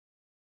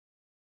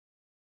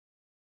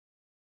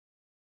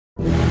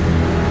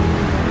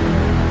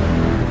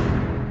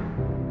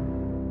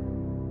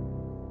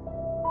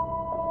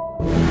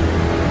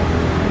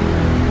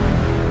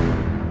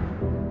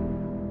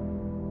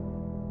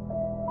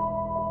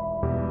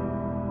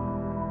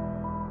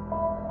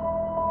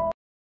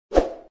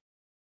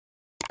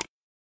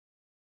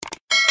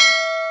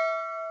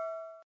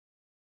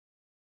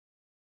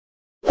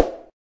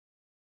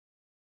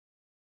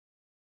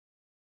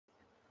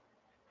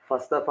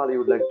First of all, you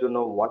would like to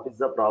know what is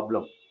the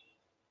problem.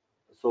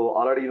 So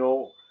already you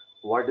know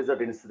what is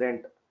that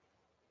incident.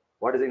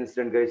 What is the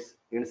incident, guys?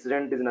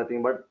 Incident is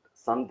nothing but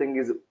something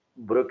is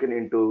broken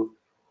into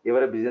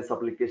your business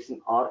application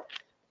or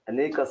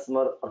any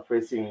customer are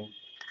facing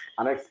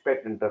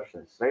unexpected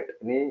interruptions, right?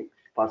 Any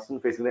person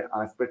facing an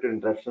unexpected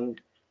interruption,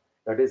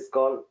 that is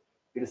called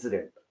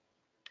incident.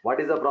 What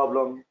is the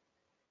problem?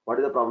 What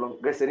is the problem?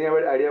 Guys, any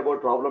idea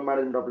about problem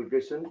management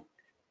application?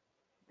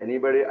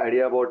 Anybody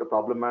idea about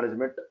problem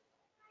management?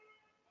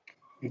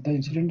 If the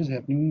incident is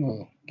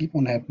happening, keep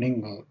on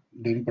happening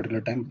during particular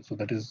time, so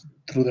that is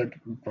through that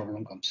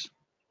problem comes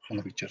on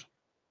the picture.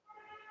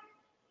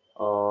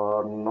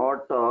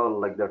 Not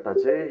like that,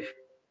 Ajay.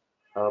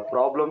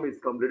 Problem is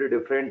completely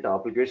different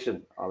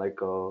application,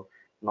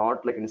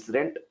 not like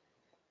incident.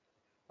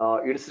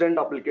 Incident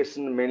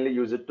application mainly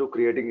use it to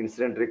creating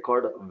incident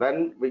record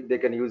when they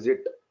can use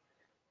it.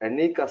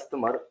 Any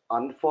customer,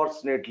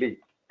 unfortunately,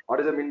 what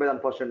does it mean by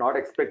unfortunate? Not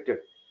expected.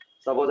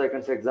 Suppose I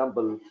can say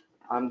example,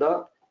 I'm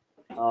the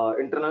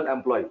internal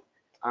employee.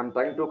 I'm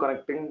trying to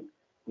connecting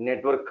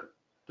network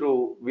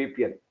through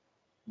VPN,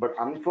 but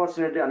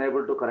unfortunately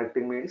unable to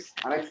connecting means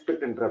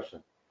unexpected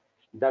interruption.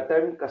 That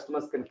time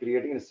customers can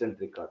create instant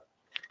record.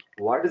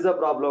 What is the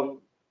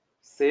problem?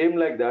 Same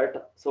like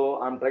that. So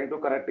I'm trying to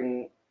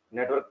connecting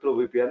network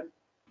through VPN.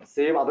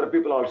 Same other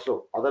people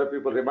also. Other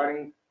people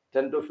remaining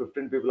 10 to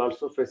 15 people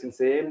also facing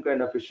same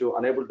kind of issue,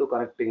 unable to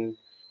connecting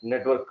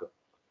network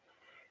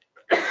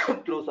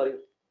through sorry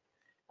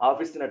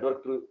office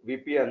network through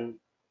VPN.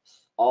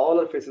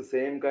 All are facing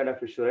same kind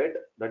of issue, right?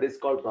 That is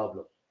called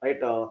problem,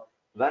 right?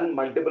 When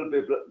multiple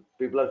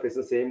people are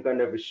facing same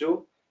kind of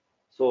issue,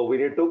 so we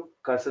need to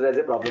consider as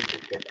a problem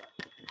ticket.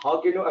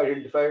 How can you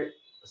identify?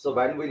 So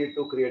when we need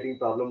to creating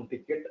problem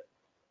ticket,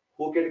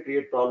 who can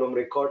create problem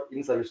record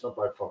in ServiceNow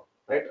platform,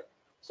 right?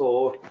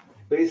 So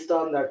based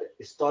on that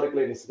historical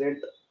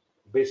incident,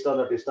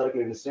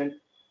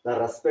 the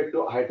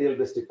respective ITL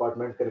based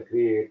department can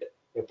create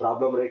a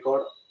problem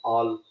record,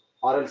 or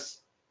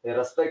else a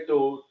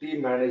respective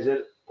team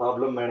manager,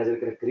 problem manager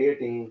can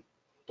creating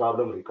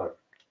problem record.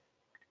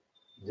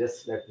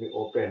 Just let me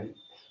open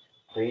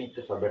Paint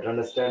for better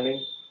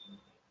understanding.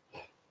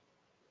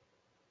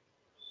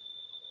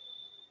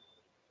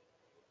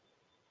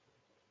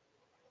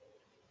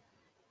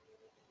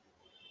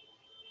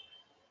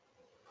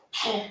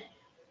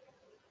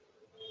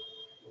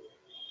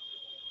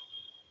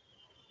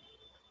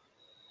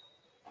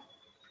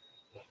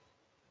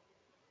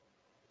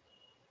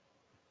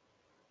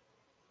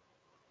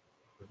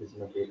 It is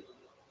my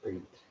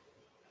Paint.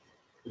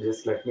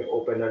 Just let me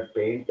open that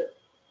Paint.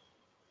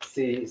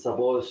 See,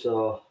 suppose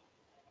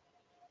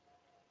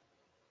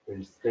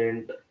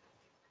instant.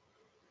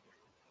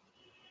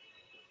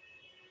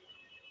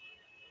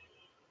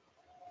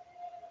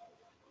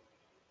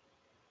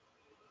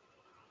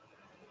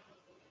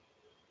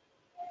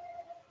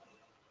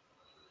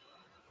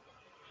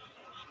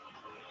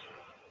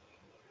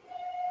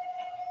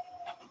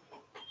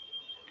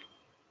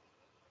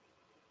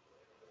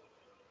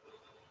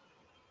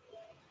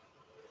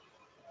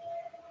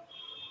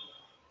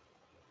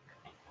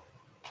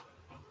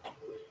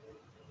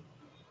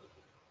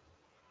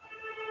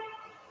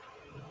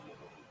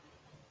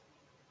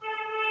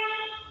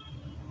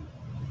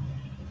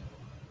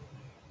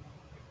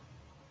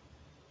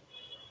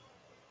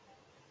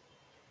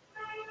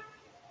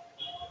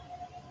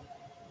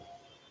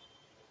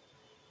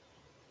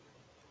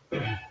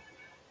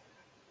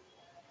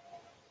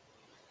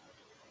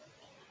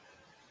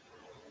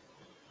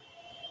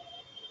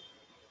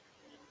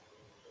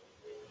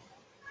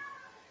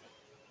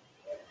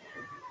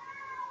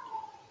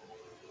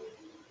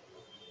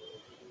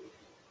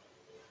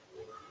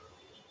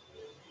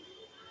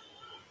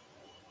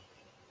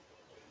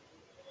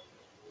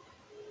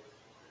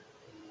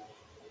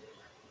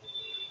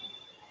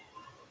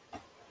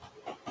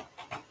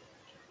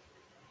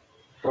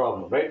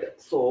 Problem, right?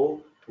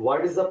 So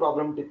what is the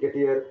problem ticket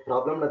here?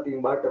 Problem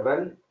nothing but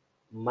when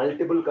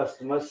multiple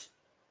customers,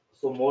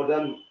 so more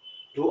than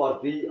two or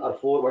three or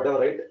four, whatever,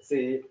 right?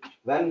 See,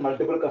 when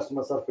multiple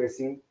customers are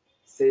facing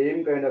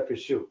same kind of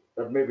issue,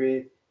 that may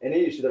be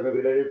any issue that may be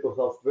related to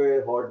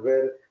software,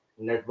 hardware,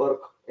 network,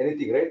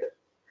 anything, right?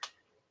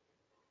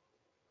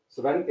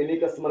 So when any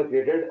customer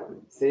created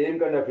same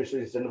kind of issue,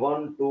 instant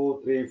one,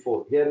 two, three,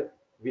 four. Here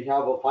we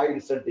have five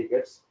instant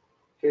tickets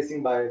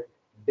facing by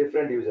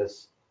different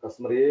users: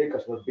 customer A,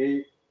 customer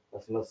B,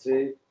 customer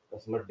C,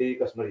 customer D,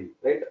 customer E.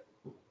 Right.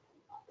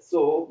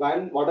 So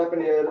when what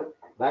happened here?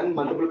 When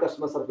multiple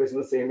customers are facing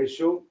the same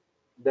issue,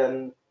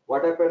 then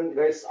what happened,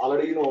 guys?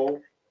 Already you know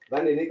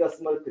when any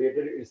customer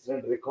created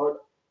incident record,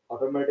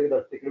 automatically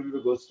the ticket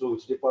will goes to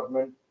which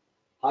department?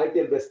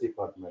 ITL based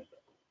department.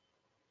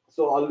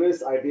 So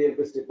always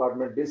ITLPS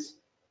department is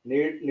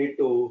need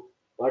to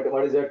what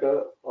is that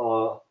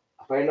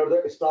find out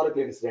the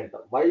historical incident.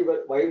 Why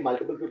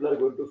multiple people are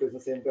going to face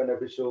the same kind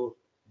of issue?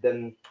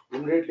 Then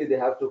immediately they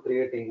have to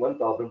creating one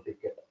problem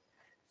ticket.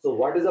 So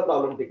what is the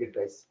problem ticket,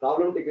 guys?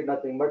 Problem ticket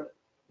nothing but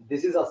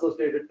this is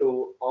associated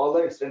to all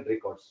the incident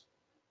records.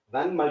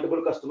 When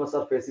multiple customers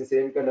are facing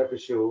same kind of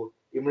issue,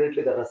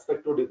 immediately the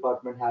respective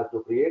department have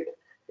to create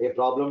a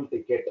problem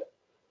ticket.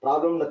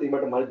 Problem nothing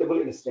but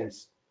multiple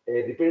incidents,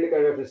 a repeated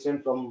kind of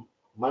incident from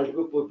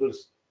multiple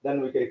peoples,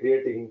 then we can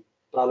creating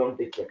problem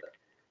ticket.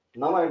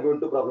 Now I'm going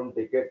to problem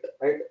ticket,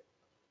 right?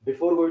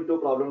 Before going to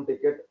problem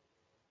ticket,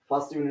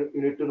 first you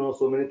need to know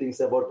so many things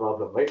about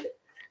problem, right?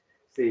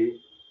 See,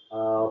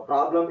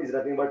 problem is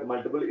nothing but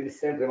multiple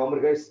incident.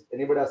 Remember, guys,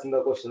 anybody asking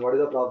the question, what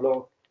is the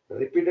problem?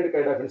 Repeated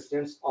kind of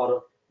instance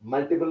or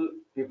multiple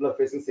people are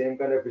facing same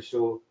kind of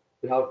issue.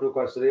 We have to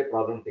consider a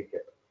problem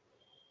ticket.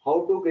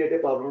 How to create a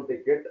problem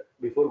ticket?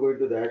 Before going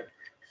to that,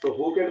 so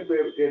who can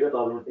create a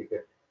problem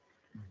ticket?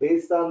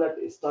 Based on that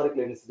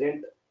historical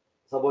incident,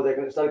 suppose I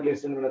can historical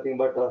incident mean nothing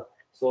but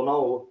so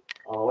now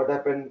what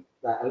happened?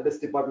 The LBS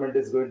department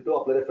is going to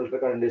apply the filter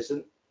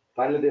condition.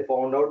 Finally, they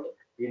found out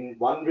in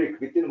 1 week,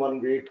 within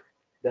 1 week,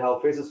 they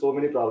have faced so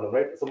many problems,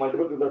 right? So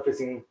multiple people are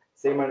facing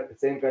same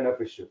kind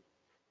of issue.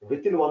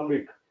 Within 1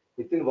 week,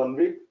 within 1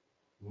 week,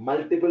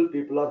 multiple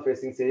people are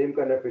facing same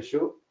kind of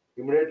issue.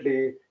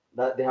 Immediately,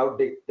 that they have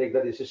to take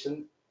the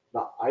decision.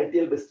 The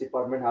ITL based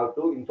department have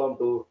to inform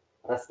to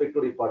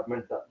respective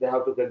department. They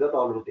have to get the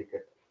problem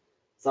ticket.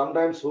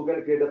 Sometimes who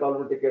can create the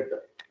problem ticket?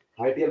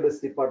 ITL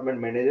based department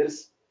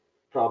managers,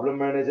 problem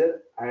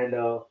manager, and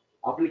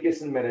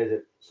application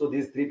manager. So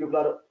these three people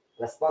are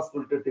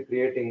responsible to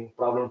creating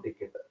problem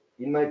ticket.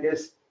 In my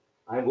case,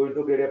 I'm going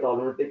to create a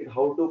problem ticket.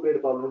 How to create a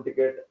problem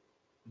ticket?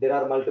 There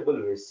are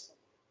multiple ways.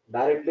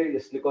 Directly,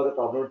 just click on the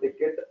problem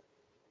ticket.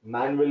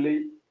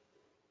 Manually,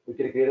 we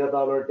can create a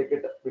problem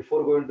ticket.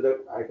 Before going to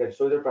the, I can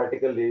show you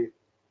practically.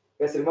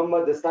 Yes,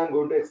 remember, just I'm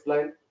going to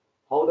explain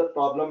how the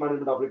problem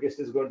management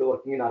application is going to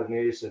working in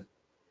organization.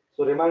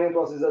 So remaining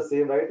process is the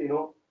same, right?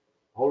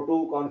 How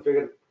to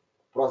configure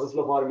process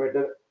flow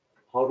formatter,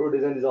 how to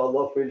design these all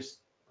the fields,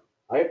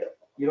 right?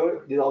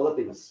 These all the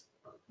things.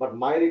 But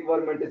my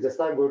requirement is just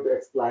I'm going to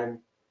explain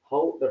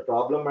how the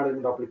problem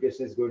management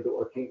application is going to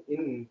working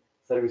in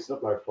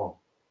ServiceNow platform.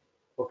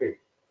 Okay,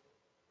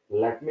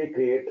 let me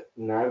create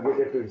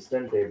navigator to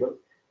instant table.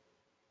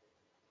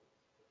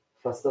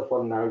 First of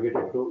all,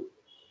 navigator to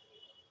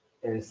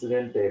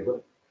incident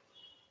table.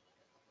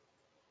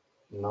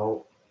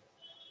 Now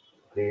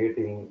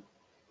creating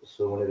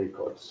so many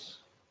records.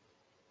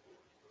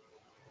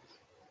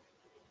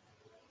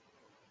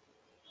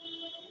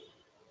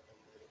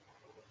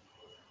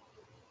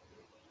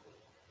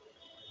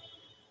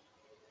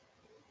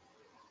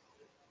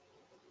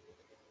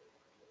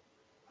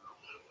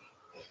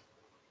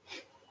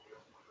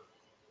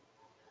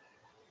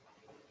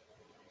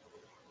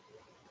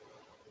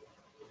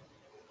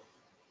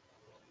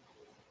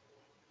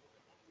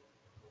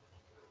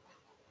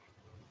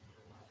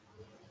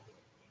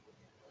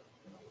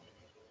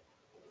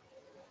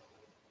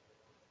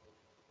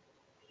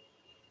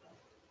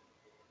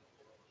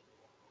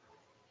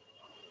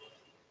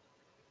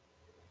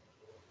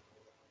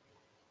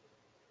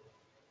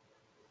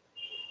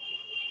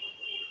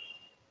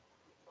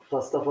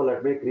 First of all,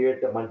 let me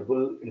create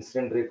multiple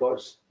incident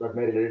records that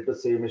may relate to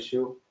same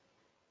issue.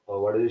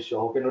 What is issue?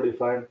 How can you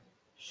define?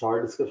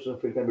 Short description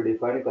field can be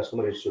defined in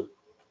customer issue.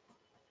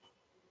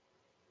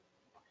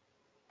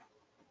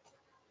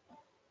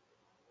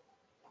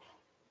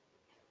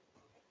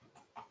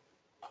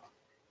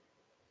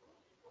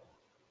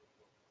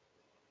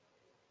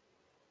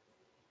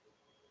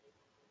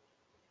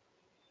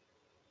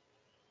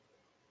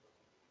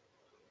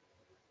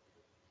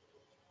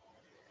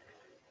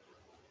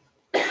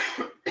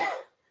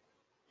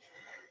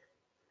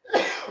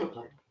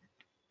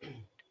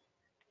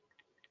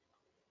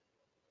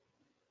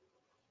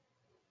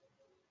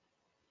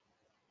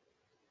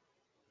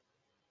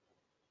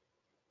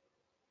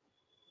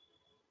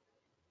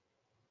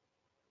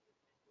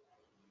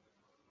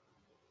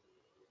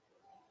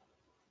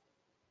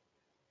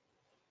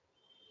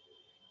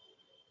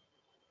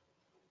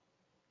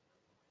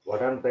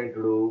 What I'm trying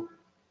to do,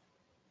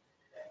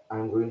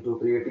 I'm going to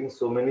creating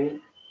so many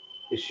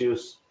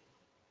issues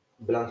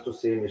belongs to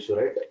same issue,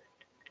 right?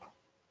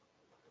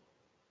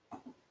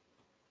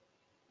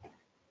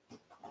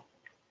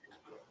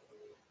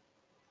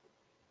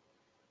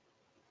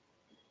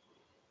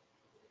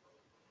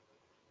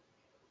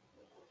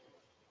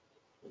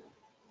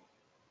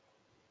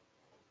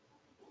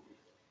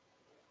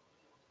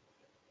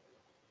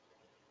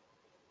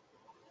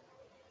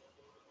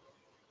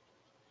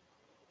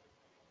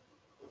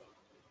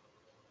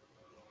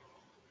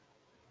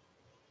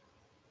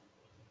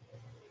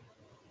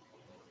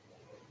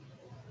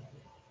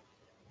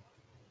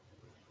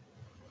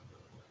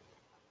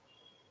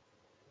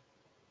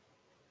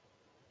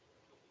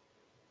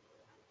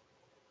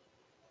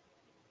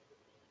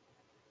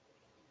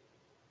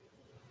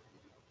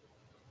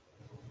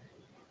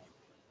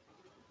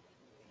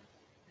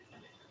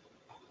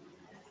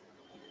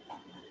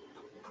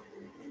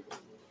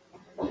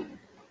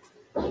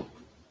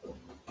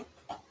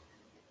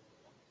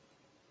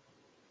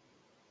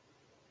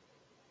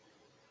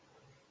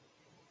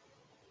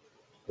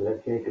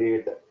 Let me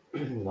create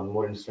one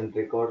more instant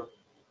record.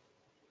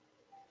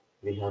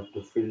 We have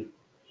to fill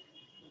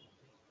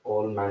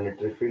all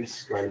mandatory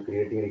fields while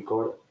creating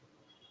record.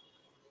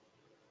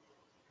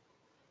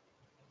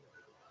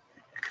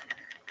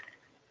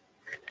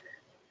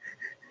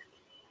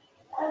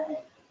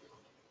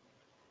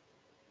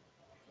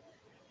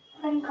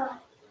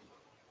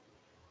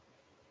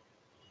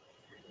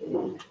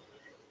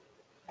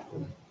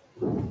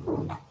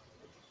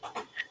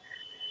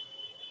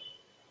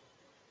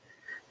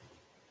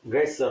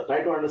 Guys,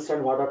 try to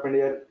understand what happened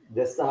here.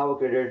 Just have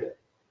created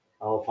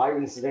 5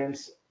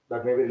 incidents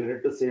that may be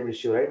related to the same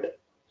issue, right?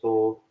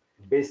 So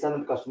based on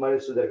the customer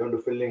issue, they're going to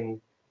fill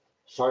in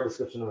short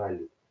description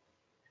value.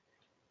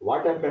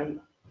 What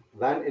happened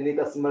when any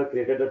customer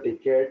created a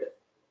ticket?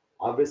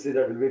 Obviously,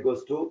 that will be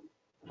goes to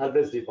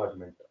helpdesk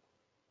department.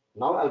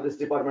 Now, helpdesk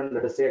department,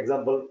 let us say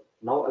example.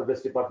 Now,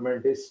 helpdesk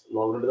department is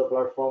logged into the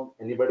platform.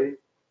 Anybody,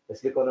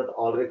 let's click on it.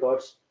 All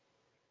records.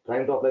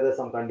 Trying to apply the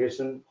some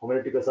condition. How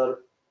many tickets are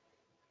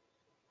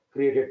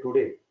created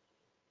today?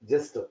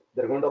 Just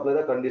they're going to apply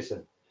the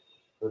condition.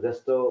 So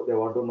just they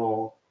want to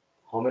know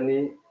how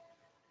many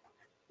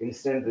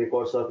instant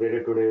records are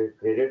created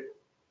today.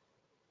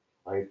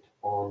 Right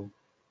on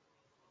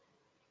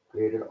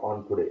created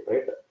on today,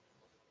 right?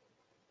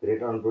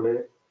 Created on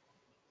today.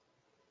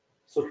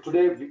 So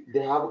today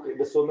they have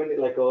created so many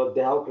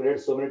they have created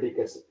so many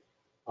tickets.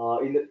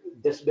 In the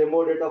just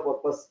demo data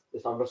purpose,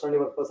 just understanding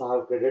purpose, I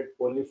have created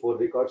only 4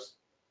 records.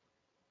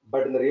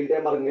 But in the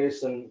real-time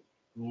organization,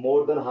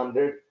 more than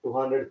 100,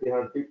 200,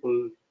 300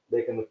 people,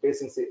 they can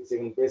facing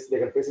they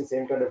can facing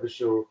same kind of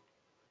issue,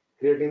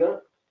 creating a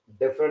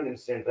different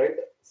incident, right?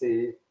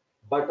 See,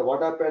 but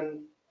what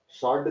happened?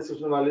 Short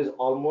description value is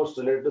almost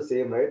related to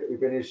same, right?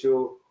 VPN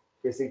issue,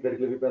 facing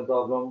critical VPN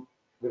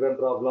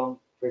problem,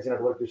 facing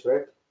network issue,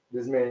 right?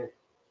 This may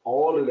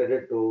all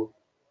related to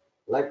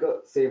like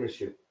a same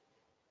issue.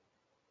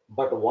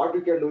 But what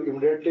you can do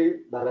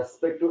immediately, the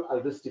respective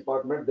service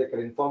department, they can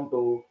inform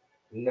to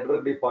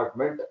network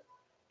department.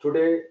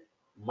 Today,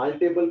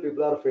 multiple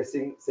people are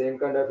facing same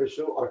kind of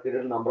issue or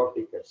created a number of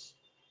tickets.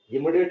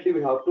 Immediately,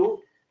 we have to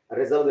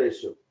resolve the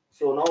issue.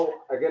 So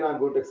now, again, I'm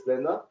going to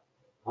explain the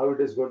how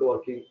it is going to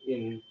working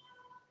in.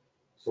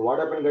 So what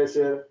happened, guys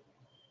here?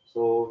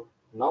 So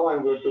now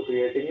I'm going to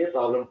creating a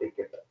problem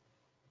ticket.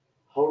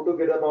 How to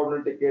get a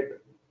problem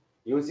ticket?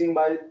 Using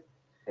by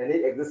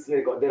any existing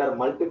record. There are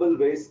multiple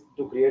ways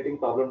to creating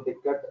problem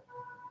ticket.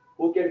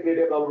 Who can create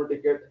a problem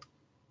ticket?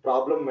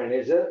 Problem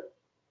manager.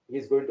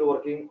 He's going to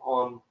working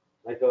on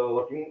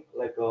working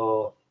like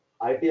a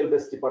ITL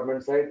based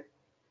department side,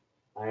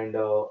 and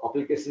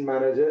application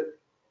manager,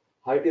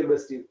 ITL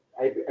based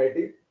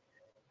IT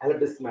help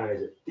desk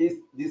manager. These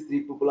 3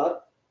 people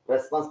are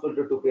responsible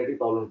to create a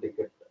problem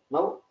ticket.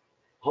 Now,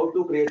 how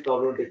to create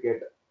problem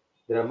ticket?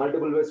 There are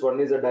multiple ways. One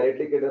is a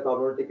directly create a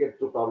problem ticket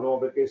through problem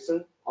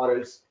application, or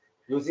else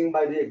using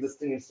by the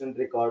existing incident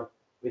record,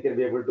 we can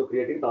be able to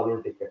create a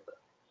problem ticket.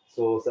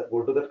 So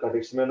go to the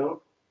context menu,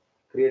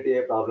 create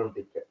a problem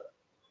ticket.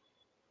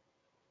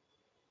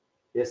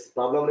 Yes,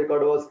 problem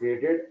record was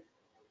created.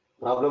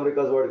 Problem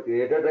records were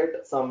created,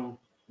 right? Some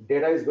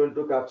data is going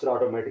to capture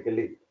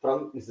automatically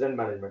from incident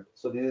management.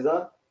 So this is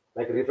a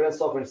like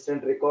reference of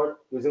incident record.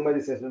 Using by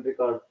this incident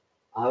record,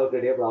 I have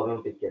created a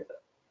problem ticket.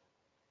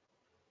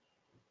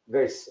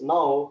 Guys,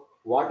 now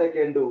what I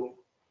can do,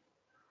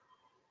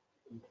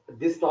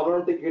 this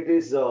problem ticket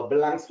is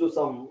belongs to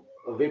some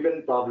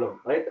VPN problem,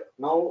 right?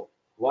 Now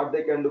what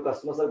they can do,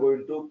 customers are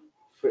going to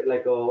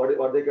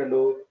what they can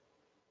do.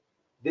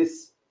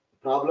 This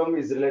problem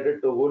is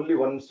related to only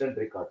one instant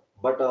record,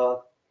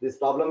 but this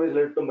problem is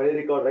related to many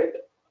record, right?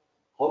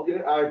 How can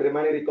you add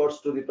remaining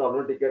records to the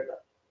problem ticket?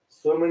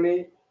 So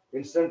many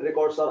instant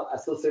records are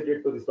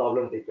associated to this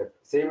problem ticket.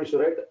 Same issue,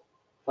 right?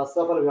 First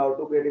of all, we have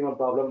to creating one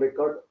problem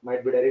record,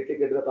 might be directly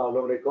create the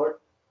problem record,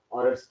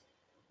 or else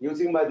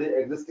using by the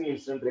existing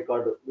instant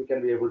record, we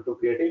can be able to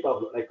create a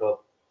problem like a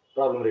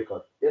problem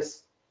record.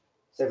 Yes,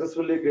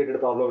 successfully created a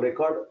problem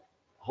record.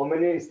 How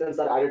many instances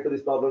are added to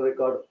this problem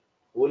record?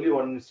 Only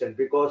one instant,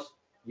 because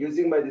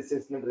using by this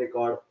instant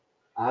record,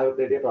 I have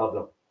created a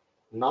problem.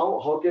 Now,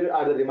 how can you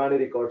add the remaining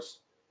records?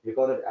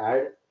 Because it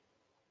add.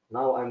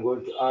 Now I'm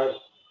going to add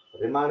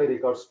remaining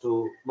records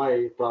to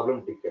my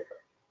problem ticket.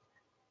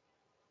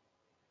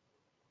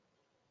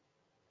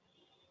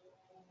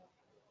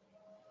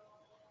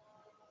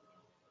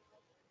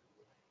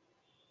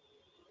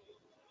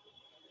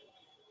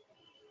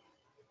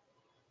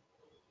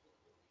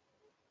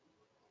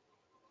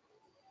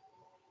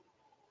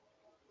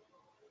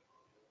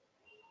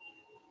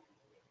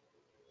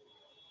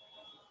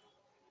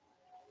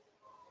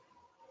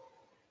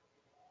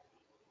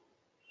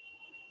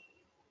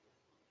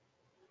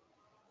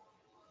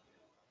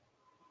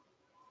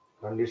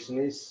 Condition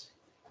is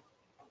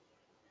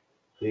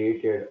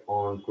created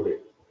on today.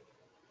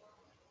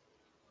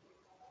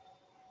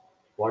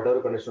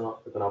 Whatever condition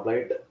you can apply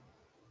it.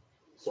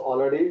 So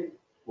already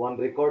one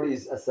record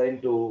is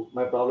assigned to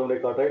my problem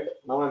record, right?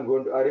 Now I'm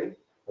going to add in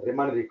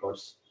remaining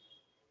records.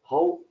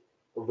 How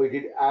we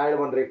did add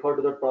one record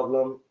to the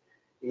problem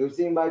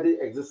using by the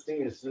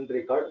existing incident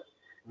record,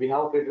 we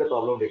have created a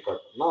problem record.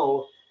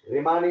 Now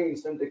remaining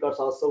incident records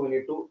also we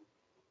need to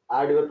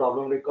add your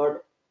problem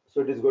record.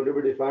 So it is going to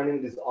be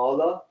defining this all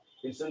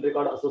the incident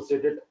record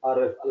associated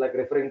or like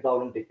referring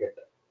problem ticket.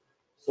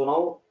 So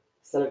now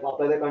select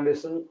apply the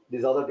condition.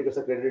 These are the tickets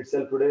are created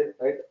itself today,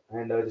 right?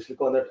 And just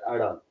click on that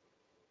add all.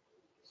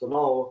 So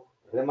now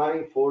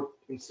remaining four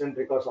incident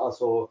records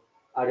also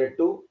added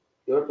to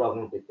your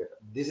problem ticket.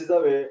 This is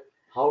the way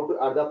how to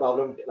add the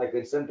problem like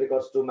incident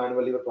records to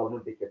manually your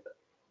problem ticket.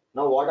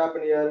 Now what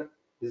happened here?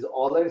 This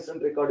all the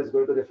incident record is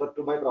going to refer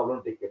to my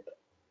problem ticket.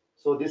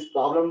 So this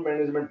problem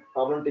management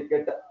problem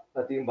ticket,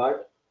 nothing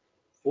but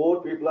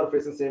four people are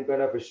facing same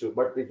kind of issue.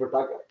 But if you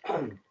talk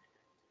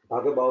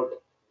talk about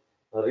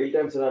a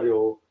real-time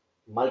scenario,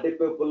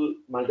 multiple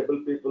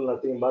people,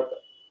 nothing but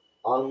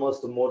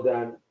almost more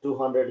than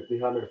 200,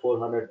 300,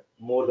 400,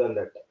 more than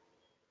that.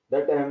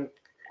 That time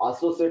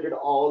associated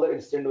all the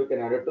incident we can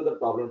add it to the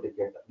problem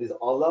ticket. These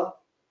all the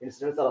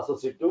incidents are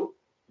associated to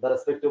the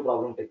respective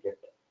problem ticket.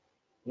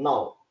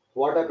 Now,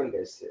 what happened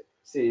guys?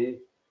 See,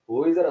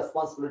 who is the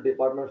responsible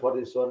department for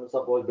this one?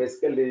 Suppose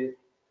basically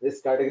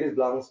this category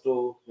belongs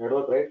to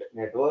network, right?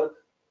 Network,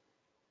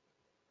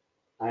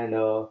 and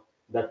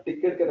the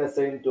ticket can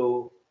assign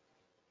to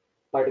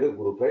particular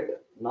group, right?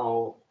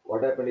 Now,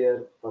 what happened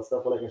here? First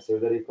of all, I can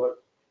save the record.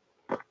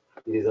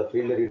 It is a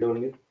field read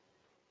only.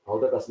 How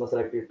the customer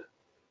select it?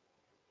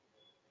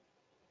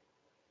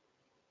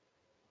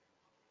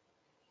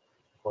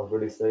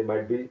 Confidential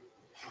might be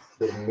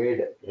they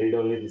made read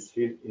only this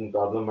field in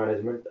problem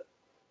management.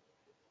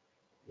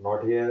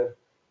 Not here.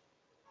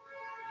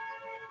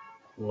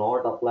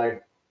 Not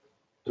applied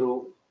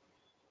to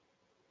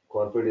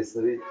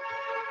confidentiality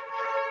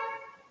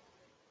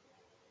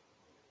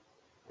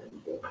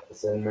and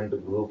assignment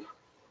group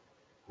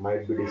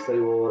might be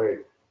digital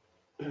override.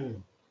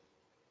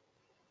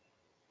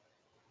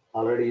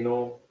 Already you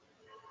know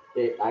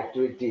a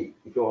activity.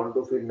 If you want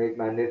to feel make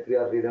mandatory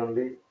or read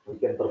only, we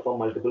can perform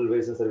multiple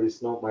ways in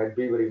service now. Might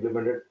be very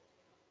implemented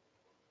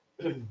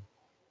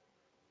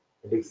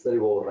dictionary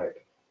override.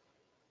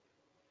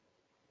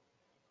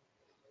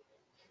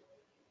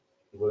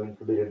 Going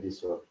to delete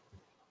this one.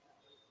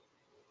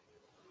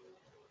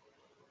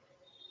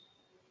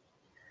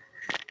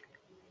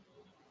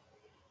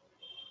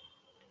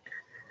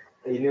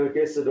 In your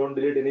case, don't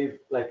delete any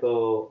like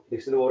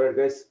dictionary override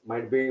guys.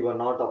 Might be you are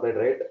not applied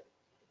right.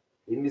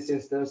 In this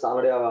instance,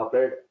 already I have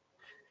applied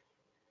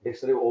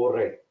dictionary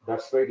override.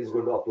 That's why it is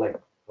going to apply.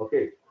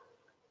 Okay.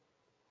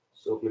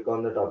 So click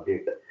on that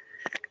update.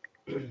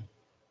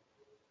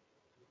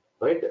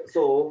 Right.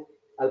 So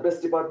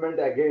LPS department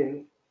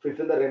again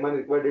fulfill the remaining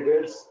required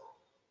details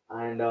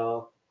and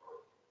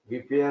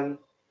VPN.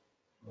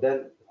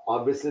 Then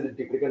obviously the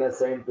ticket can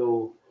assign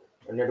to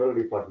a network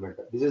department.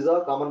 This is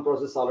a common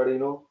process already, you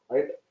know,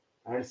 right?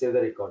 And save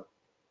the record.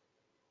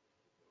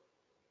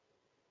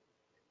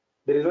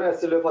 There is no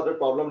SLA for the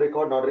problem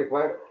record not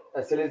required.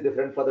 SLA is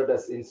different for the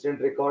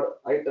incident record,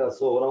 right?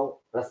 So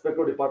now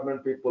respective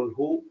department people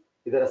who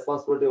is the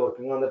responsibility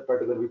working on that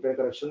particular VPN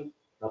connection,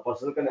 the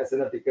person can assign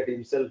the ticket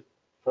himself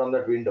from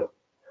that window.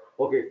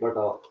 Okay, but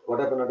what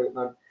happened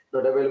not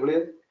available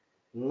here?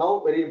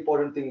 Now very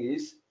important thing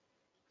is,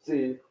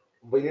 see,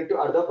 we need to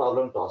add the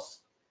problem task.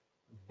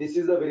 This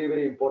is a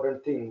very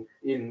important thing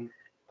in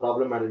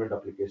problem management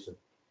application.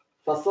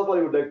 First of all,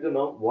 you would like to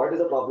know what is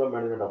a problem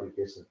management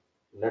application.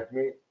 Let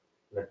me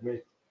let me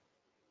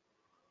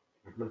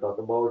let me talk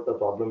about the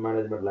problem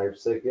management life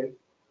cycle.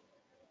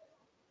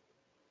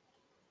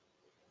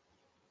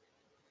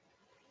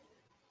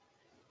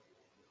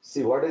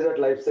 See, what is that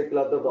life cycle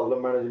of the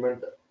problem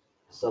management?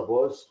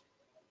 Suppose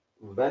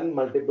when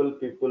multiple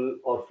people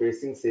are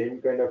facing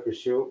same kind of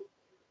issue,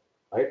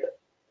 right?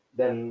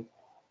 Then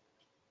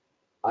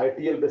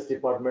ITL based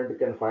department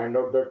can find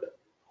out that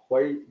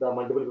why the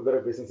multiple people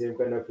are facing same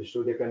kind of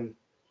issue. They can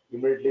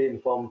immediately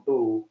inform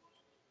to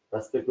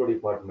respective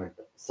department.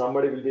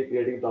 Somebody will be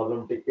creating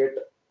problem ticket.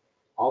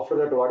 After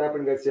that, what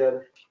happened guys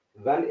here?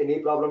 When any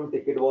problem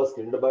ticket was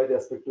created by the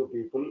respective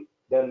people,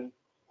 then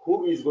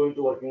who is going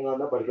to working on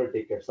the particular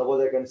ticket?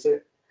 Suppose I can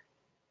say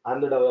I'm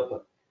the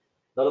developer.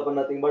 Developer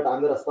nothing but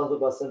I'm the responsible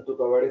person to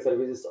providing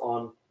services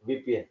on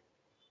VPN.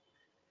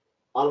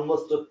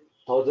 Almost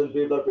 1,000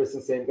 people are facing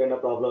same kind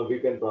of problem,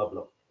 VPN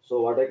problem.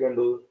 So what I can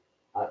do,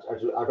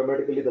 actually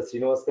automatically the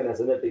Srinivas can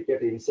assign the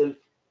ticket himself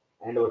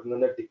and working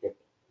on the ticket.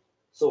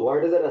 So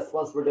what is the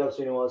responsibility of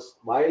Srinivas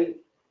while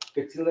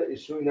fixing the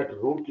issue in that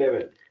root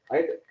level,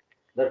 right?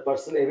 That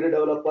person, every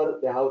developer,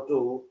 they have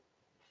to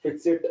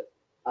fix it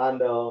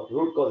and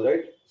root cause,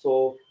 right?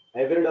 So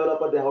every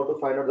developer, they have to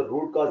find out the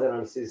root cause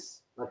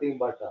analysis. Nothing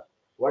but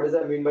what does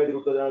that mean by the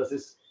root cause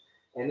analysis?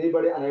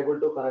 Anybody unable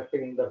to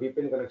connecting the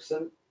VPN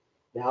connection,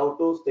 they have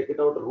to take it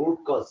out root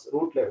cause,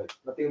 root level.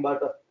 Nothing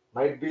but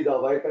might be the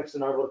wire connection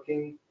not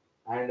working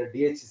and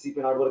DHCP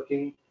not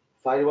working,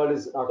 firewall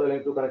is not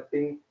allowing to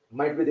connecting.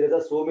 Might be there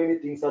are so many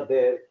things are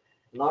there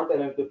not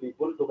allowing to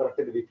people to connect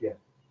to the VPN.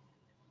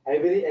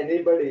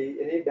 Anybody,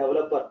 any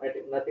developer,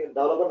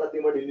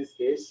 nothing but in this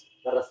case,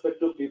 the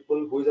respective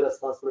people who is a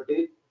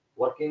responsibility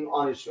working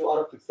on issue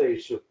or fix the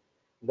issue.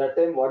 That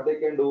time what they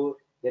can do,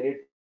 they need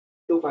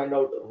to find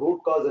out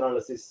root cause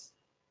analysis.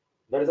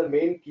 That is the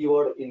main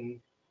keyword in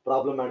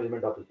problem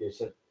management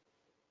application.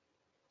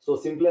 So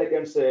simply I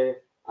can say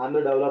I'm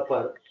the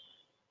developer.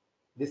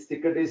 This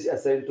ticket is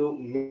assigned to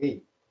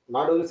me,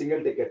 not only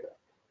single ticket.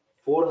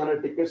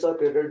 400 tickets are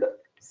created,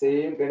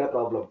 same kind of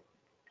problem.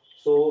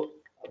 So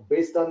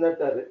based on that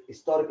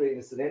historical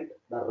incident,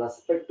 the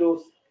respective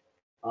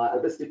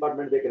address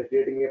department, they are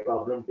creating a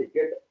problem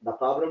ticket. The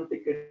problem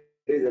ticket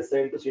is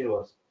assigned to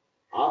Srinivas.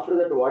 After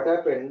that, what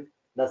happened?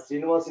 The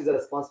Srinivas is a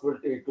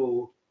responsibility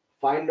to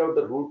find out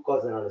the root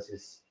cause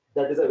analysis.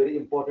 That is a very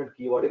important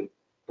keyword in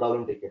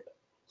problem ticket.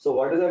 So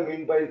what does I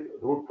mean by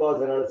root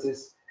cause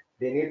analysis?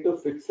 They need to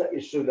fix the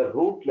issue in the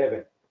root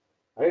level,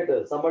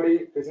 right?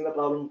 Somebody facing the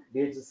problem,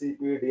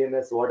 DHCP,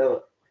 DNS,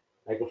 whatever,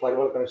 like a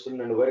firewall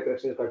connection and wire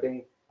connection is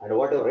cutting and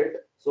whatever, right?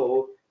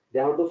 So they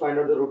have to find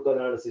out the root cause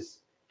analysis,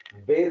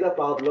 where the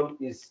problem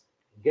is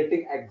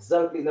getting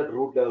exactly in that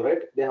root level,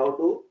 right? They have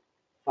to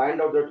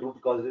find out that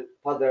root cause.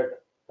 For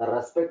that, the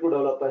respective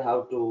developer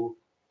have to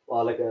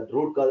like a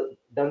root cause,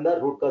 done the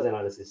root cause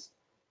analysis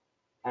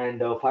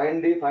and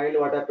find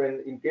what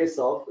happened in case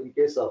of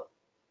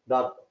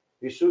the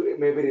issue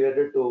may be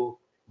related to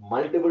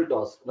multiple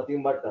tasks,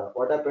 nothing but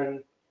what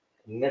happened,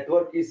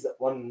 network is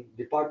one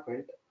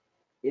department.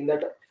 In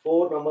that,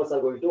 four members are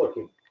going to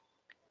working.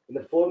 In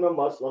the four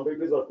members, one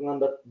people is working on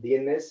the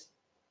DNS,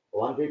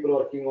 one people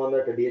working on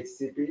that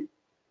DHCP,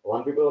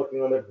 one people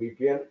working on that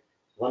VPN,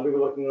 one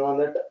people working on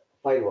that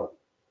firewall.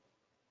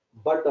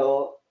 But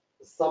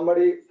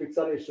somebody fix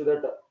an issue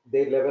that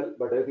their level,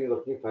 but everything is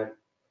working fine.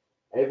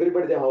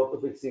 Everybody they have to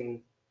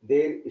fixing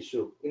their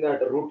issue in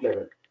that root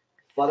level.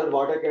 Further,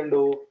 what I can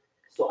do,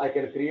 so I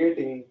can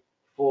creating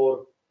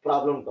for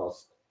problem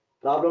task.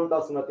 Problem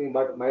task nothing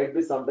but might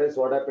be sometimes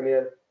what happen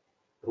here,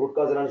 root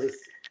cause analysis.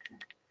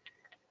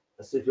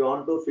 So if you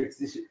want to fix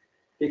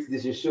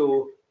this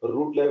issue,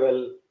 root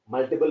level,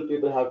 multiple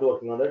people have to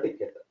working on the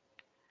ticket.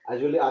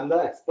 Actually, I'm the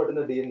expert in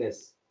the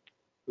DNS.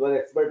 You are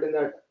expert in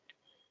that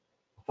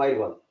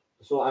firewall.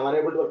 So I'm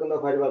unable to work on the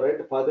firewall, right?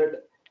 For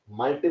that,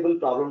 multiple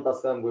problem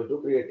tasks I'm going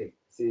to creating.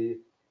 See,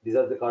 these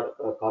are the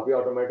copy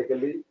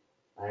automatically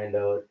and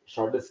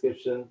short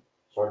description,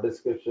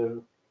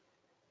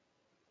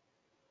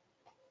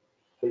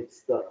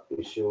 fix the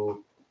issue,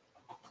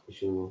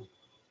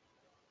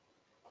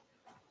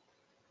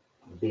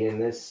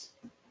 DNS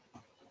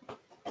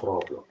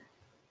problem,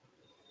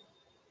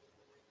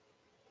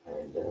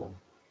 and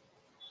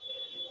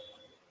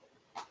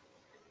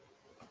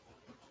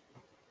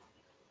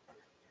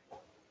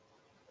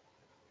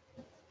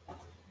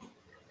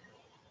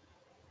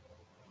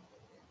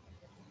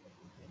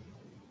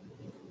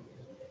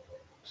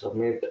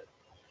submit.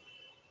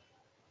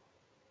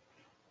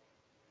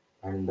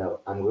 And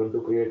I'm going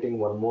to creating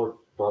one more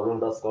problem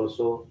task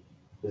also.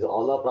 These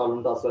all the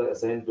problem tasks are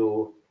assigned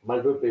to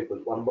multiple people.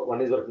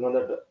 One is working on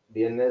that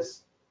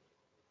DNS.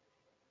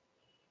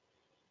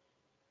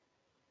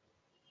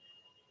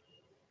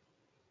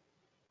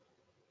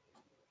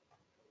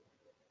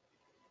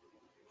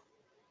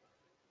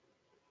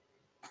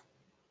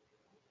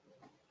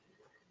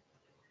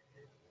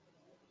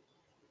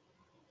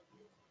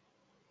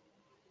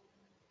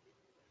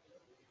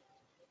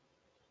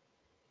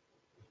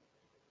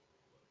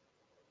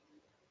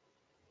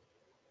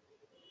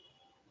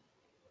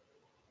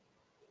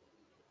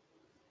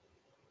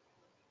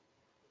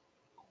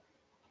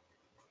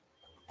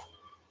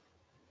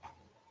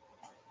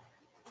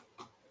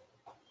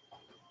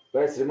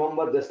 Guys,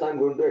 remember just I'm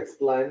going to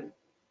explain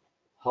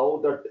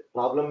how that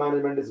problem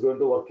management is going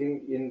to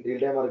working in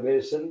real-time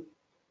organization,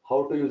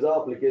 how to use the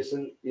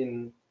application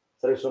in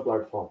ServiceNow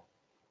platform.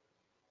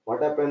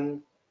 What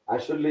happened?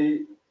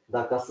 Actually,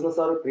 the customers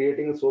are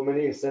creating so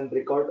many instant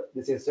record.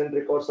 These instant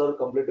records are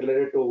completely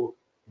related to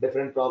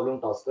different problem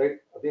tasks, right?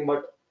 I think,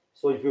 but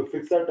so if you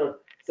fix that,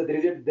 so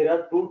there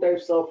are two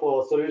types of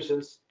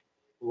solutions.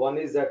 One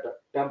is that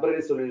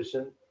temporary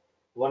solution,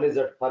 one is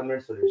that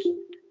permanent solution.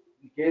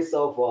 In case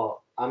of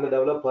I'm a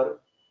developer,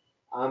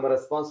 I'm a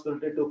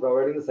responsibility to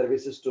providing the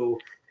services to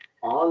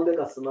all the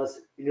customers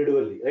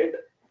individually, right?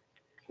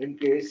 In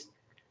case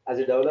as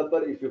a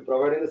developer, if you're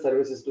providing the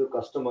services to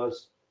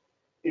customers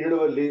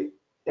individually,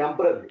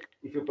 temporarily,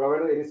 if you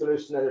provide any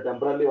solution as a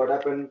temporarily, what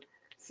happened?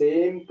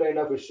 Same kind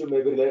of issue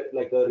may be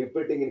like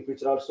repeating in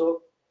future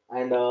also,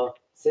 and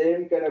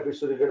same kind of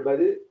issue related by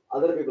the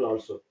other people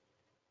also.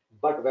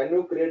 But when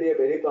you create a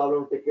very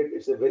problem ticket,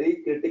 it's a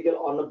very critical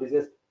on the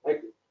business,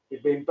 like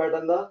it may impact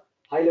on the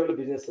high level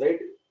business, right?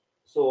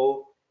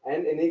 So,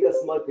 and any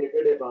customer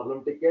created a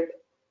problem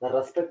ticket, the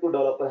respective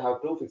developer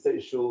have to fix the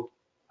issue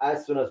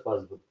as soon as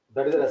possible.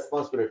 That is a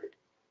responsibility.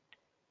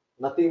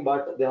 Nothing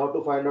but they have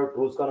to find out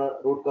root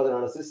cause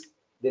analysis.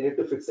 They need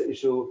to fix the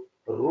issue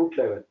root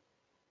level,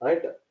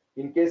 right?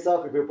 In case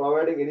of if you're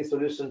providing any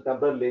solution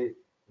temporarily,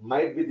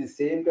 might be the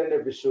same kind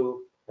of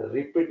issue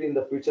repeat in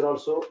the future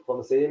also from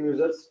the same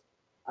users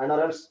and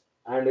or else,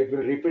 and it will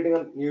repeating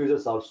on new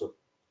users also.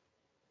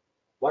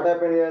 What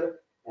happened here?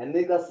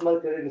 Any customer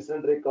created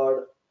incident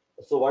record.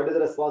 So what is the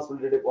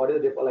responsibility? What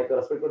is the like a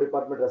respective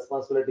department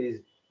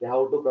responsibilities? They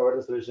have to provide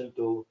a solution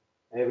to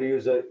every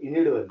user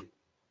individually.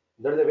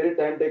 That is a very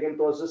time taken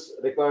process,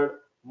 required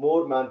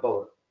more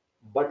manpower.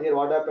 But here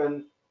what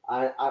happened,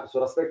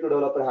 so respective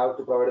developer have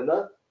to provide in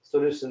the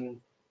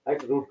solution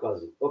like root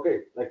cause.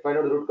 Okay, like find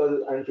out the root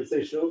cause and fix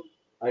the issue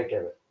right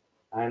level.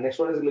 And next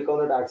one is click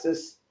on that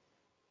access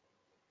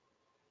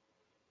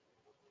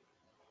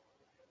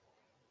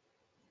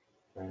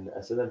and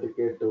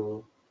authenticate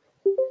to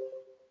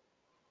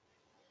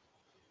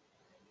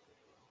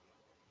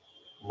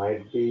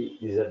might be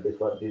these are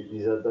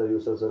the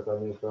users are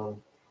coming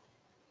from,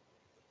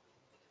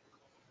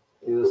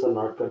 users are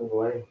not coming,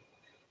 why?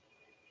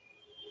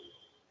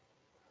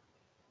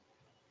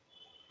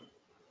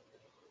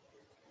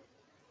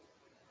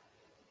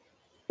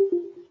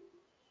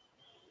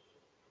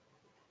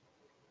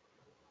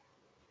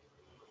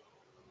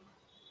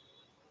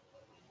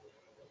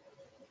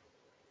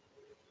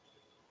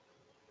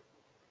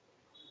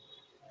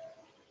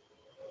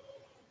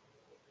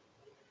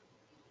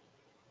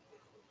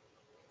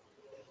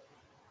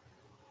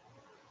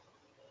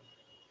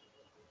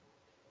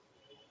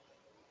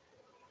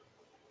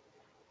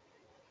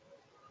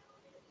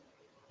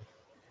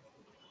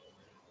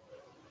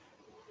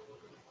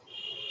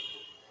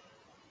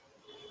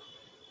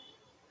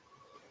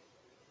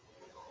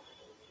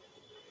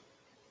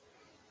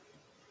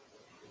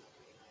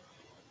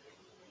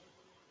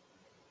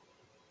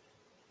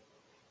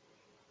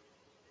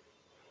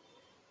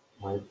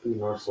 Might be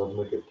not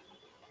submitted,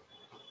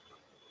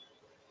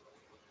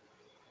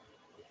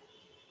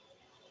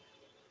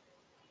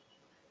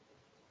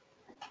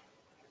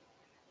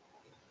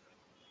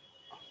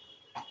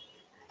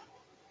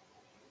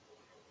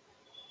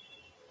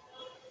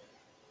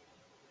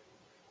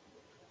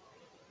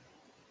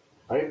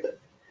 right?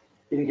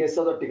 In case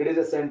of the ticket is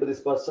assigned to this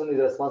person, is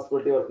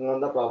responsibility working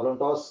on the problem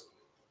task,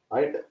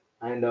 right?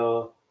 And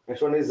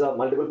next one is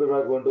multiple people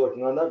are going to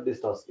working on the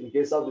this task. In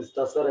case of this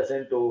task are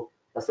assigned to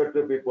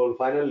respective people,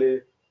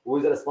 finally, who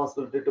is the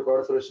responsibility to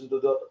provide solution to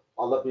the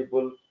other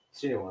people?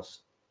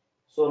 Srinivas.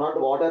 So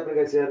not what happened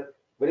guys here.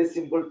 Very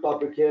simple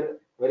topic here.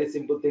 Very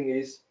simple thing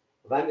is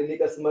when any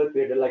customer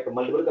created like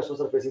multiple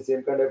customers are facing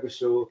same kind of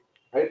issue,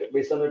 right?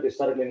 Based on the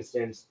historical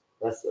instance,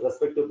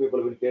 respective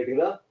people will creating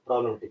the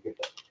problem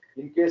ticket.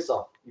 In case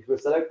of if you're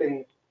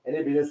selecting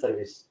any business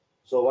service,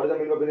 so what is the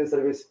meaning of business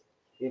service?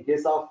 In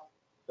case of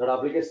that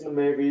application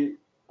may be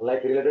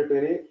like related to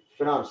any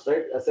finance,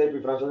 right? SAP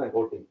financial and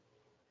accounting.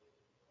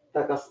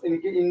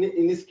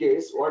 In this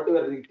case, what we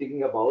are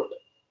thinking about,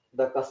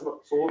 the customer,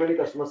 so many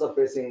customers are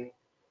facing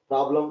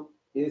problem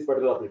in this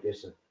particular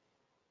application.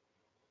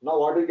 Now,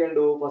 what we can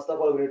do, first of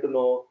all, we need to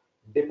know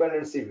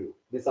dependency view.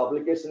 This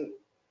application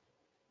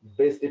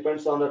base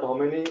depends on that how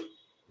many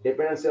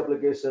dependency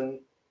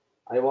application.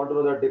 I want to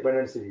know the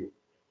dependency view.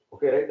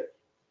 Okay, right?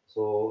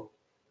 So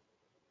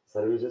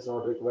services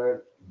not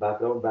required,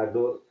 background,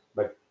 backdoor,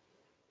 but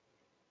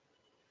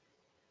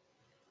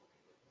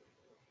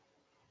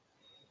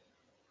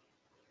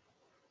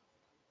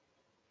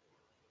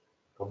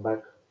come back.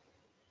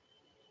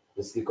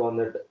 Just click on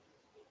that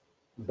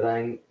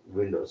drawing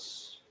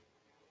windows.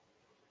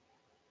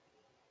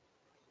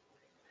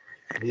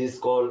 This is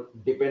called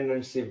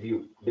dependency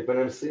view,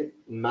 dependency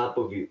map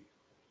view.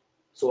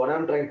 So what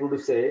I'm trying to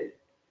say,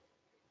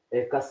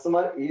 a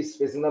customer is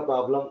facing the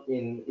problem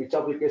in which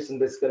application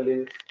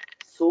basically,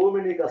 so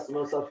many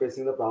customers are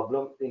facing the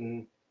problem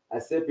in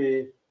SAP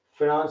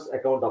finance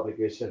account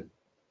application,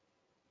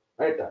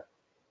 right?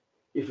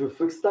 If you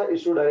fix the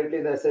issue directly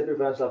in the SAP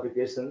financial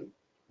application,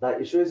 the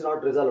issue is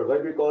not resolved. Why?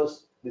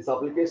 Because this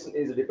application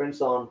is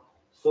depends on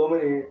so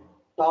many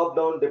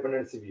top-down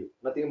dependency view.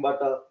 Nothing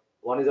but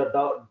one is a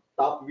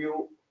top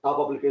view, top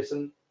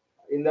application.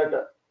 In that,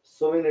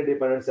 so many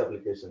dependency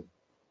application.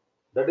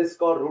 That is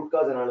called root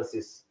cause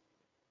analysis.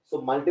 So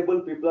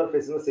multiple people are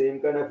facing the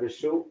same kind of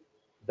issue.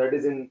 That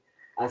is in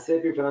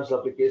SAP financial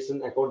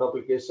application, account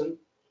application.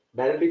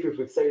 Directly, if you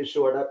fix the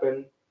issue, what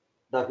happened?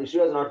 The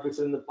issue is not fixed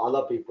in the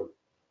other people.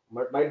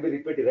 But might be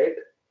repeated, right?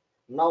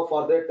 Now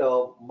for that,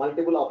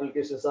 multiple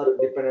applications are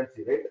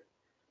dependency, right?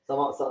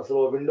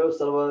 So Windows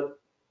server,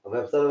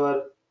 web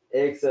server,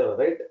 AX server,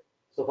 right?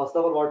 So first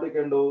of all, what we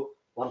can do,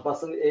 one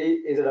person A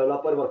is a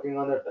developer working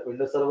on that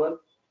Windows server,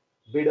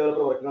 B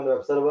developer working on the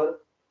web server,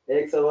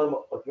 AX server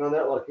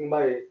working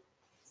by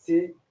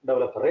C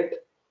developer, right?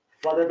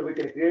 For that, we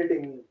can create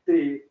in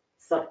three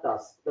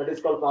subtasks. That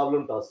is called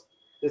problem task.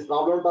 This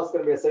problem task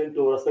can be assigned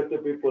to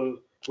respective people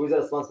who is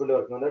responsible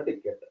working on the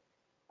ticket.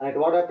 And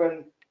what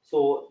happened?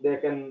 So they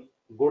can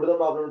go to the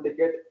problem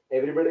ticket.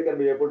 Everybody can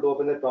be able to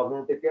open the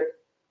problem ticket.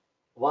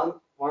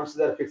 Once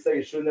they fix the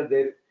issue in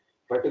their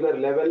particular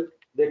level,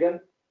 they can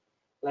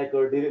like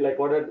what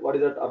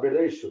is that update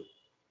the issue.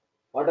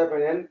 What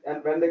happened?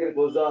 And when they can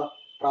close the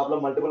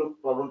problem, multiple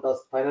problem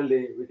task,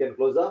 finally we can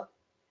close the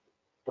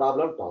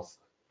problem task.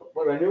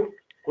 But when you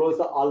close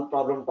the all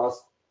problem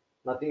task,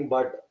 nothing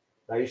but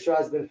the issue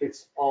has been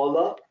fixed all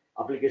the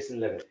application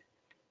level.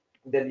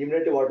 Then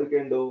immediately what we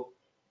can do,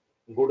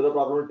 go to the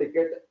problem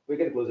ticket, we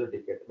can close the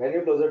ticket. When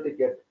you close the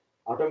ticket,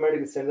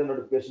 automatically send the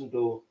notification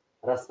to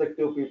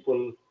respective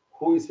people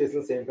who is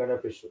facing the same kind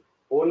of issue.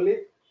 Only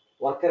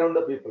work around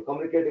the people,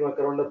 communicating work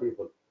around the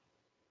people,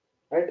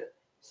 right?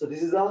 So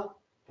this is a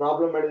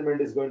problem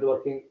management is going to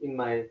working in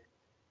my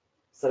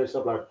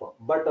ServiceNow platform.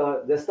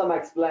 But just I'm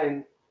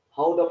explain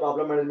how the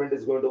problem management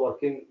is going to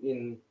working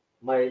in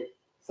my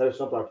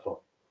ServiceNow platform.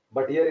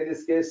 But here in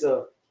this case,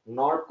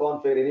 not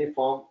configure any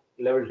form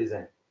level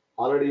design.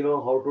 Already you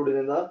know how to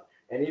design the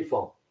any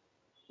form.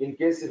 In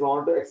case if you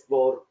want to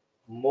explore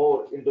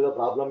more into the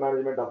problem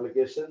management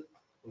application,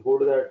 go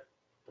to that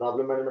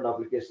problem management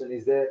application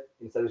is there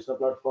in ServiceNow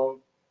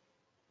platform.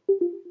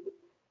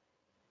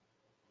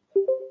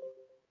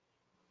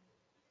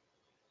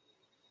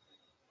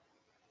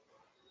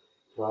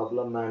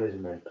 Problem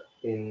management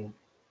in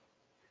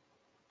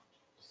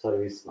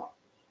ServiceNow.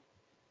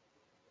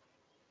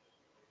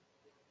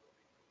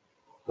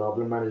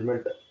 Problem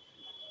management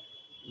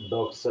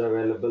docs are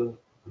available.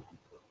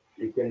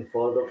 You can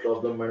follow the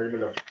problem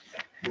management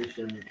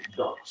application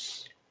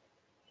docs.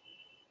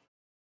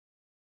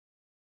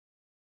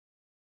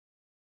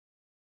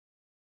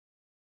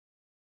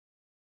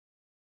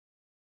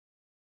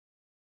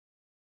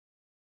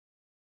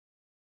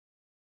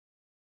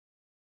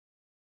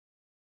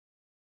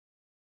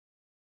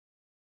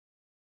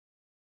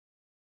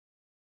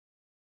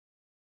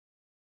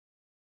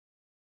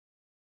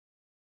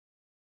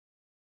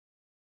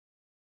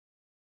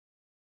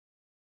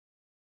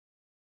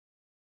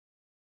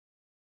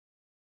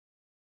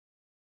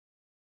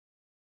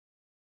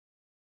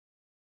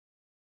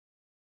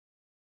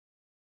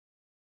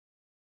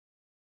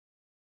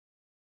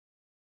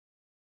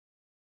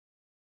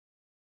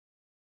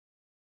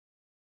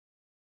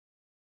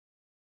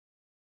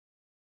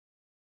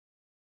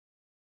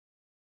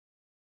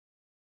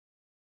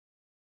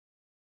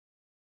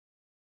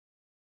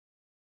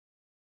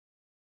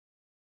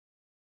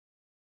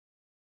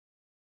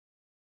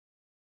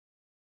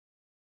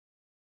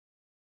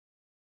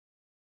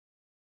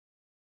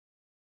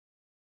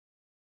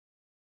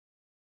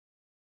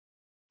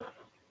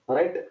 All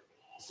right.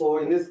 So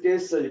in this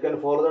case, you can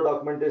follow the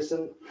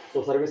documentation.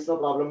 So ServiceNow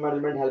problem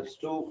management helps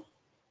to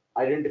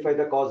identify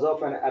the cause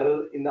of an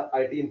error in the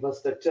IT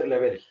infrastructure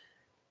level,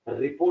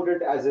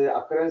 reported as a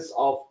occurrence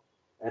of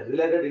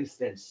related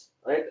incidents.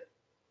 Right.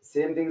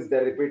 Same things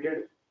they're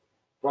repeated.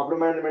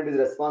 Problem management is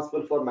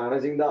responsible for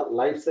managing the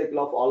life cycle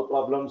of all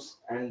problems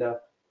and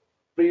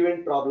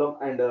prevent problem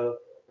and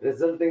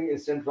resulting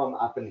incident from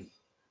happening.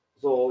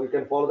 So you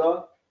can follow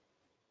the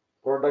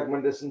product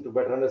documentation to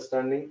better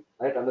understanding,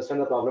 right? Understand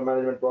the problem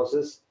management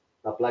process,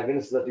 the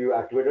plugins that you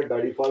activated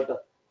by default,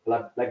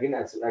 plugin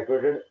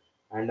activated,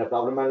 and the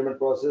problem management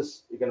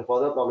process. You can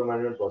follow the problem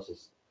management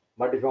process.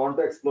 But if you want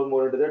to explore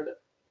more into that,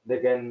 they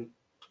can,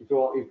 if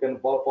you can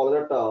follow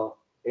that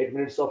 8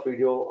 minutes of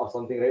video or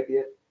something right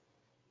here.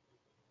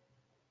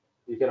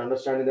 You can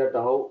understand that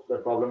how the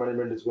problem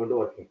management is going to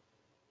working.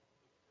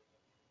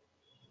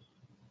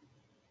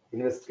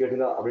 Investigating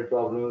the update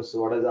problems,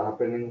 what is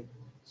happening,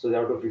 so they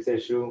have to fix the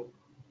issue,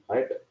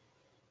 right?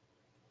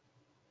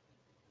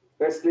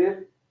 That's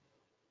clear.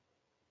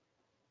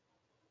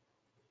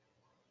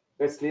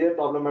 That's clear.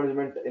 Problem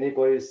management. Any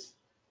queries?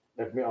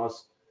 Let me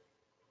ask.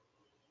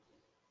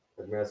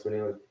 Let me ask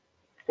whenever.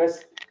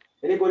 Guys,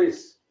 any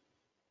queries?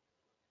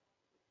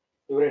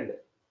 Your end.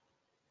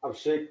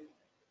 Abhishek,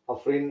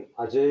 Afrin,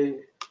 Ajay,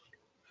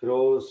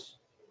 Firoz,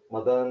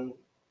 Madan,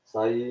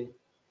 Sai,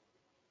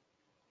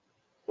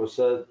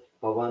 Prasad,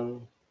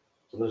 Pavan,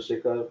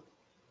 Chandrasekhar.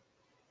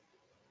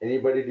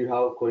 Anybody do you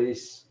have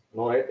queries?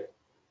 No, right?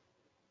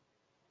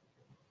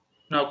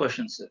 No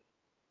questions, sir.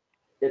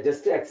 Yeah,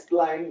 just to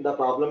explain the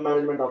problem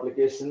management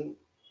application.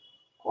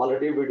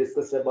 Already we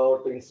discussed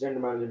about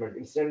incident management.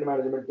 Incident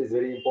management is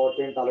very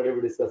important. Already we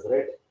discussed,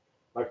 right?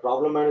 But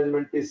problem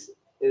management is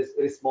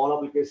a small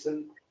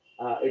application.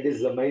 It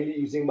is mainly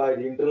using by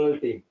the internal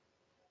team.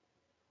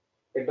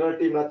 Internal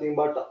team nothing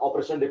but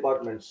operation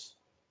departments.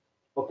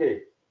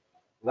 Okay.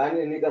 When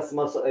any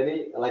customers,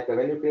 any like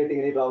when you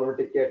creating any problem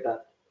ticket,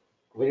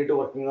 we need to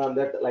working on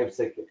that life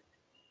cycle.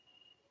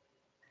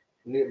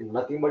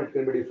 Nothing but it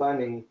can be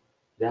defining.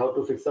 They have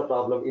to fix the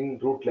problem in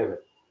root level.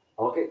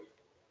 Okay.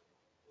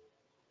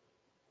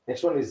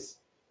 Next one is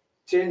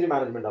change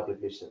management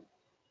application.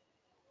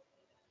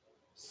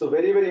 So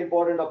very, very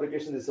important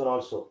application this one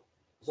also.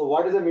 So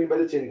what does it mean by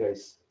the change,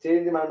 guys?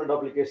 Change management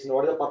application.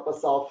 What is the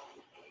purpose of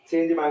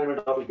change management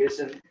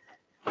application?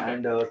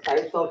 And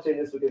types of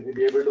changes we can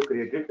be able to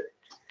create it,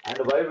 and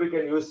why we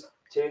can use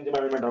change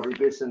management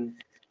application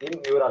in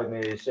your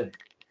organization.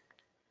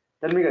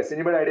 Tell me, guys,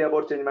 anybody idea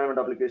about change management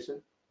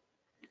application?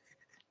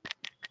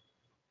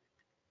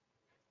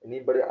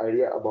 Anybody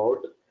idea about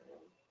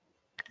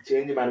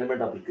change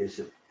management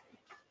application?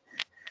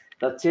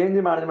 The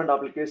change management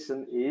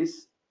application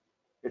is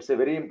it's a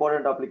very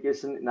important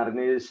application in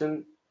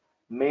organization,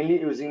 mainly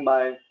using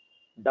by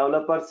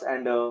developers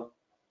and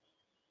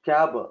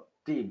CAB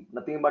team,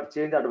 nothing but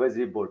change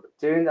advisory board.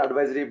 Change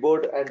advisory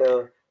board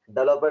and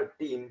developer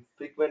team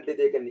frequently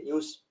they can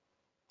use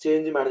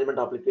change management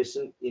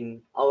application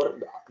in our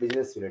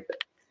business unit.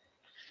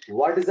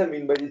 What does that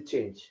mean by the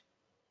change?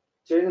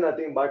 Change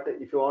nothing but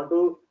if you want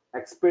to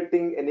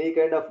expecting any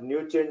kind of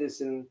new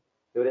changes in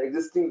your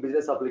existing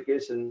business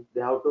application,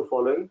 they have to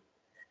following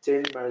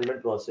change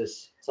management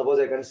process. Suppose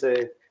I can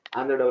say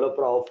I'm the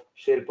developer of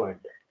SharePoint,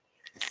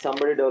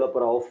 somebody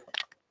developer of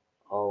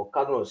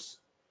Cognos,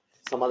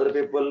 some other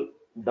people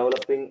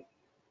developing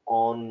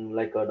on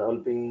like a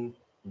developing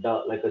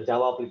like a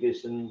Java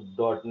application,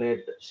 .NET,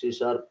 C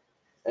Sharp,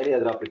 any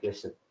other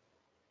application.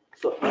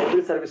 So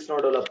every ServiceNow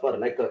developer,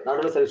 like not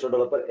only ServiceNow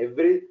developer,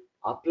 every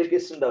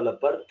application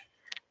developer,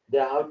 they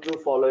have to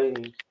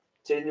following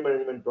change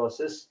management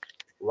process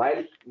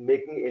while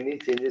making any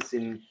changes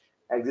in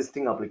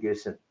existing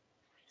application.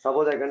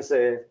 Suppose I can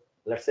say,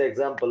 let's say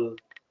example,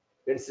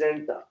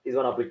 incident is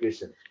one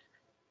application.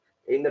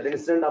 In that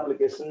incident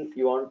application,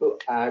 you want to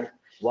add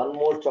one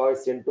more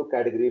choice into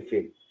category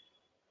field.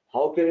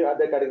 How can you add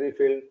the category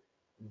field?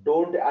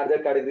 Don't add the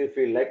category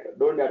field, like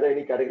don't add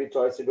any category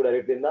choice into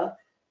directly in the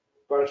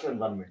production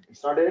environment.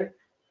 It's not a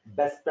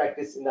best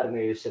practice in the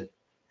organization.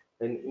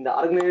 In the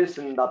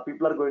organization, the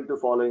people are going to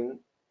following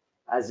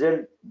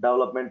agile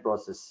development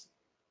process.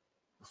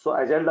 So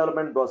agile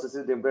development process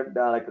is different,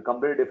 like a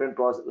completely different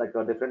process, like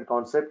a different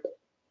concept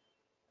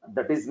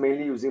that is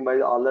mainly using by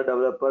all the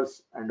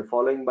developers and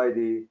following by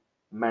the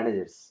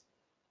managers.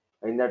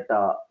 In that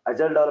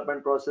agile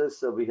development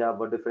process, we have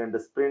different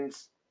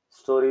sprints,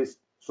 story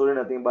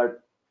nothing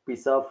but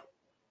piece of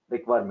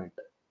requirement.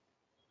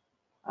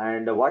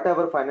 And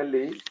whatever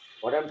finally,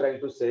 what I'm trying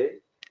to say,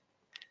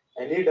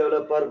 any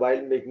developer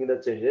while making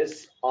the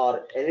changes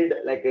or any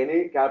like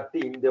any cap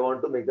team, they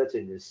want to make the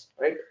changes,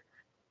 right?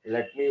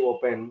 Let me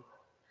open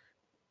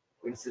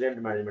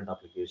incident management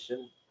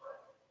application.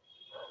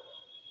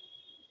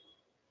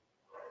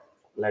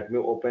 Let me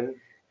open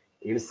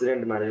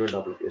incident management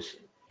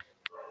application.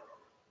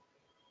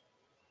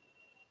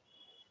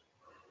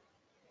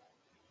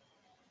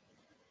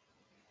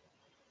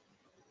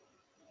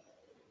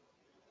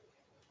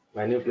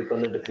 When you click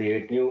on the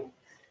create new,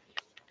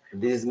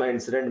 this is my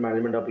incident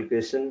management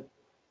application.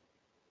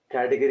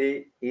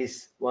 Category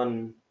is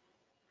one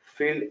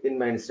field in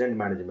my incident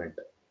management.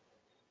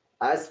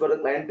 As per the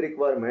client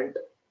requirement,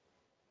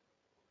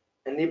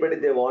 anybody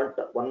they want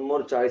one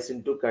more choice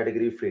into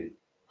category field.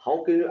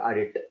 How can you add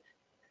it?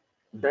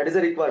 That is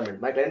a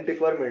requirement. My client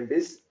requirement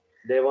is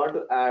they want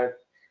to add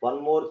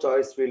one more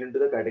choice field into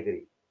the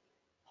category.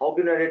 How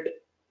can you add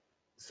it?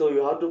 So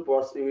you have to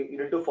process. You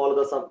need to follow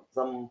the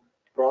some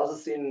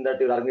process in that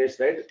your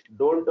organization, right?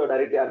 Don't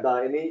directly add the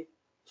any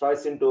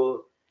choice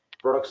into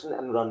production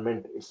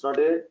environment. It's not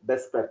a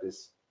best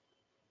practice.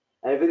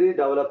 Every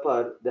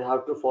developer they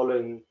have to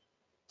following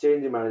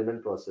change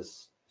management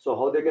process. So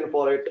how they can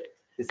follow it?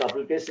 This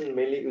application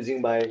mainly using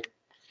by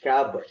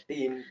cab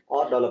team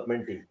or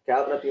development team.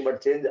 Cab nothing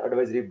but change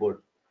advisory board,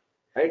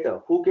 right?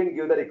 Who can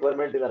give the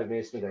requirement in the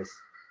organization, guys?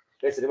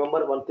 Let's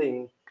remember one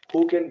thing.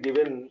 Who can give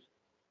in,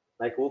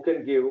 like who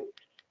can give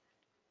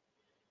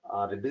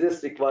the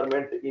business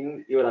requirement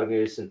in your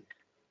organization?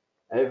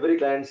 Every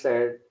client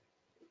side,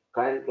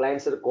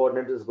 client side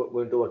coordinator is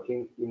going to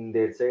working in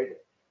their side.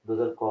 Those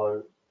are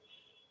called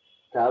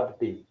cab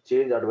team,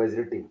 change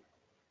advisory team.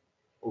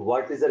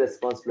 What is the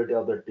responsibility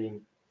of the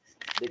team?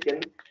 They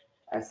can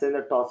assign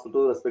a task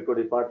to respective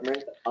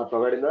department or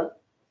providing the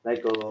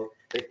like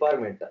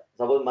requirement.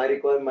 Suppose my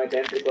requirement, my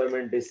client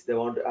requirement is they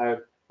want to add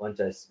one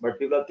choice, but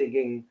people are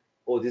thinking,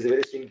 oh, this is a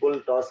very simple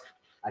task.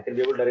 I can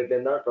be able directly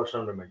in the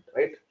production environment,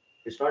 right?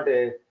 It's not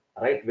a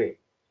right way.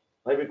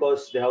 Why?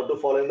 Because they have to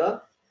follow in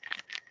the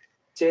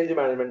change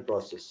management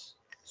process.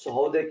 So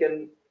how they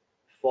can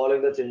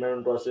follow the change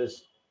management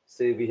process?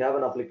 Say we have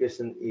an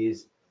application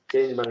is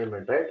change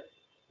management, right?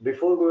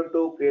 Before going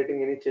to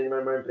creating any change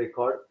management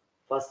record,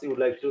 first you would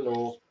like to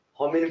know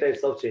how many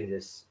types of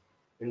changes.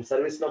 In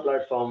ServiceNow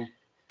platform,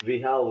 we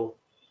have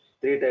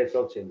three types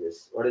of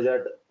changes. What is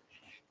that?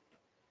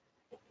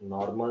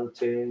 Normal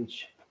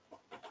change,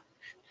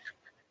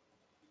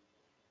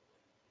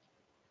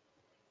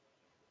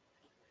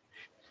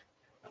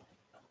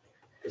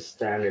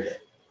 standard,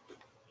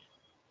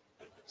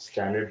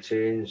 standard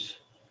change,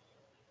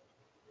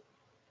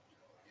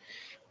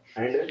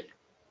 and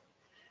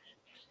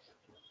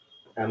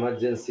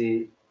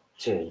emergency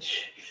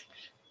change.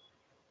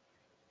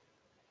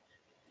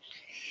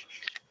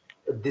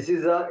 This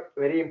is a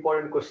very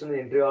important question in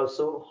interview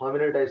also. How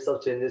many types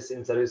of changes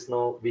in service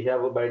now? We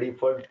have by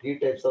default three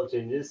types of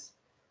changes.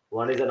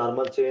 One is a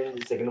normal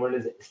change, second one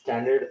is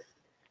standard,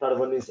 third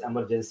one is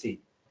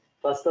emergency.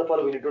 First of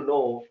all, we need to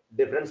know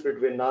difference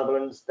between normal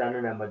and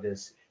standard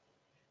emergency.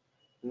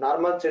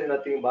 Normal change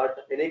nothing but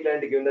any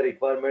client given the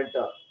requirement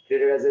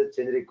created as a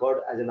change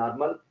record as a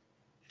normal,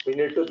 we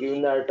need to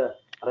give that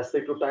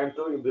respective time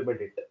to implement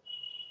it.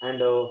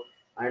 And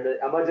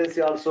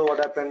emergency also what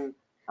happened?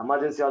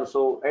 Emergency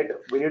also, right?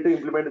 We need to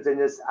implement the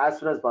changes as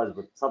soon as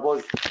possible.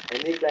 Suppose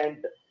any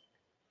client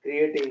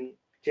creating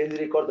change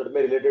record that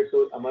may related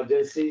to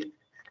emergency,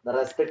 the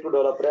respective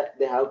developer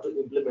they have to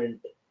implement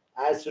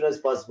as soon as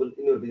possible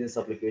in your business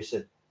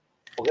application.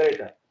 Okay,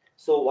 right?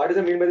 So what does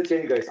it mean by the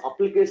change, guys?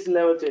 Application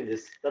level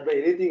changes, that by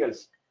anything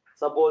else.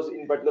 Suppose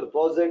in particular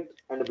project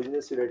and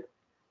business unit,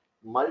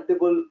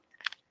 multiple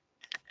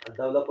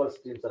developers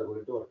teams are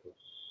going to work.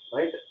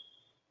 right?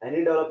 Any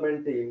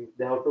development team,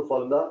 they have to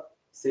follow the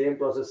same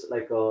process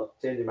like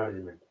change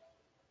management.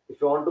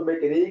 If you want to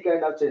make any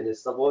kind of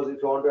changes, suppose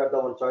if you want to add the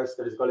one choice,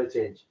 that is called a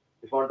change.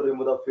 If you want to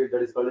remove the field,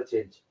 that is called a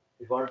change.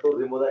 If you want to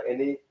remove the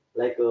any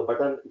like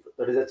button,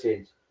 that is a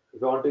change.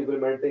 If you want to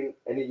implementing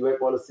any UI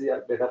policy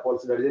or data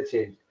policy, that is a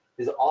change.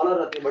 This is all or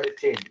nothing but a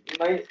change. In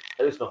my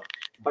there is no.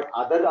 But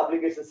other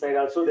application side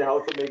also they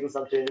have to make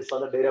some changes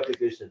on the data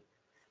application.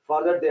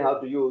 For that they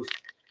have to use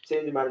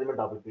change management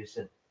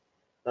application.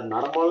 The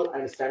normal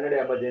and standard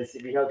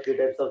emergency, we have three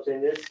types of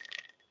changes.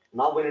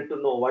 Now we need to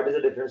know what is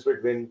the difference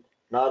between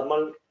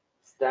normal,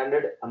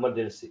 standard,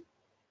 emergency.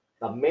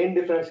 The main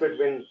difference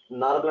between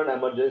normal and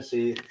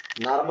emergency,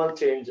 normal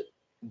change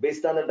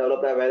based on the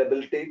developer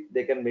availability,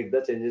 they can make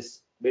the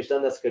changes based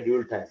on the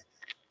scheduled time,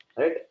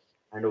 right?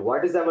 And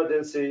what is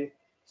emergency?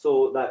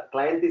 So the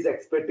client is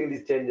expecting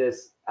these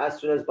changes as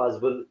soon as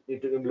possible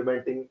into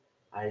implementing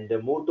and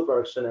move to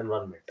production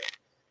environment.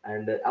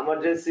 And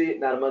emergency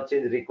normal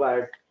change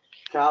required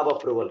CAB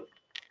approval.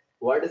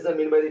 What does that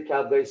mean by the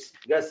CAB, guys?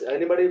 Guys,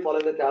 anybody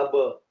following the CAB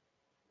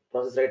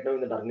process right now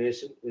in the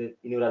organization, in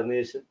your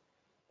organization?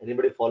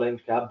 Anybody following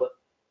CAB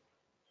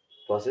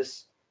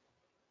process?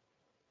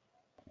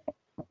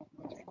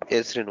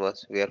 Yes,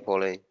 Srinivas, we are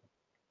following.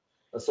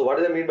 So what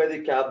does that mean by the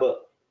CAB?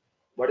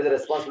 What is the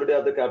responsibility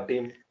of the CAB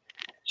team?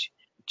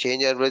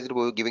 Change advisor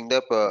will giving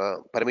the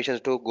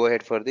permissions to go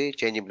ahead for the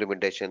change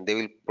implementation. They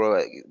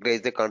will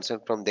raise the concern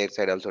from their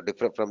side also,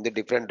 different from the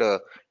different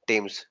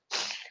teams.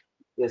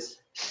 Yes.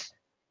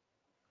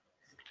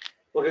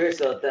 Okay,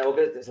 guys.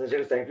 Okay,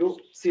 Sanjay, thank you.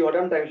 See what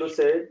I'm trying to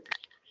say.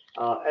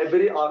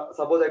 Every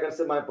suppose I can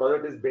say my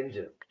project is bench.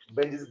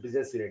 Bench is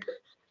business unit.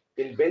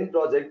 In bench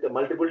project,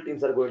 multiple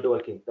teams are going to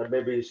working. That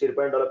may be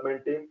SharePoint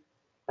development team,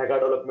 Packer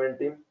development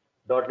team,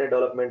 .NET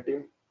development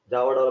team,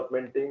 Java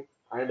development team,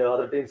 and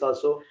other teams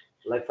also.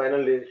 Like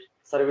finally,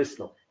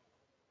 ServiceNow,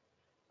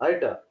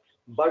 right?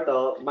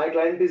 But my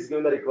client is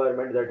given the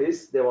requirement that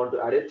is they want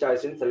to add a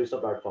choice in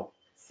ServiceNow platform.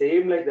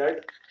 Same like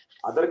that,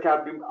 other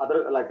cap team,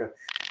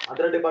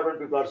 other department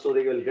people also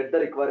they will get the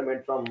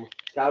requirement from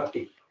cap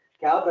team.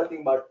 Cap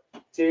nothing but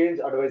change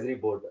advisory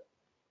board.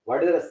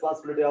 What is the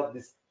responsibility of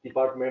this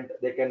department?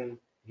 They can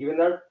given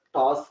the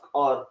task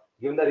or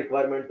given the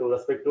requirement to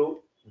respect to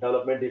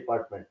development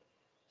department.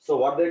 So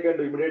what they can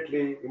do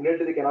immediately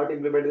they cannot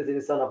implement this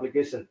in some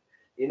application.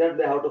 In that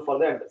they have to follow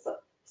the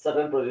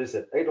certain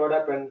procedure. Right? What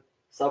happened?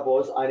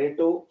 Suppose I need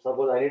to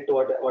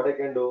what I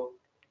can do.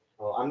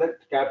 I'm the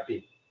cap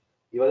team.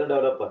 You are the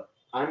developer.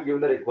 I'm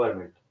given the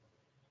requirement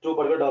to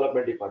particular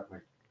development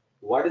department.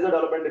 What is the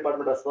development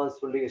department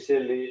responsibility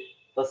initially?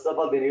 First of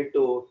all, they need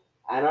to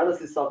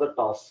analysis of the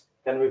task.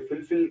 Can we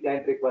fulfill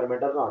client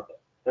requirement or not?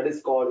 That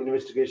is called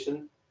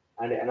investigation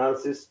and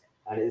analysis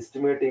and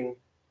estimating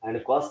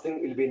and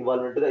costing will be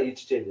involved into the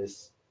each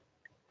changes.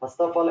 First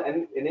of all,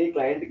 any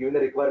client given the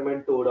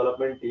requirement to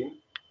development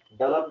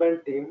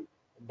team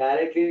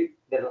directly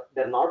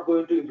they're not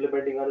going to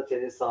implementing on the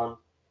changes on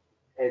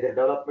either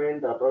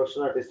development or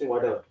production or testing,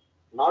 whatever.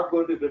 Not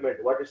going to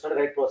implement what is not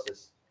the right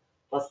process.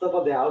 First of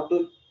all, they have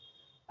to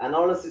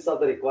analysis of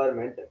the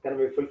requirement can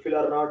we fulfill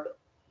or not,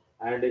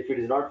 and if it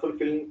is not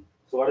fulfilling,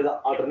 so what is the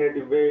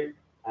alternative way,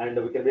 and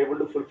we can be able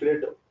to fulfill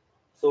it.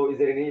 So, is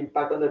there any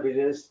impact on the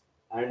business,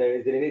 and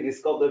is there any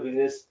risk of the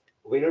business?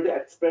 We need to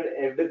explain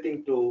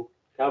everything to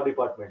CAP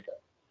department.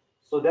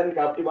 So then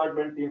CAP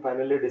department team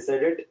finally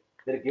decided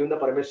they're given the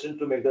permission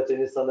to make the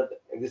changes on the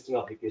existing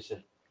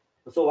application.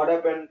 So what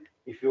happened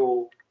if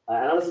you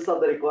analysis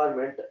of the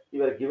requirement,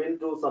 you are given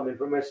to some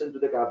information to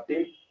the CAP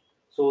team.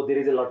 So there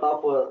is a lot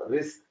of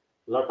risk,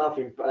 lot of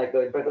impact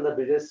on the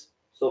business.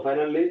 So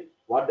finally,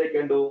 what they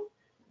can do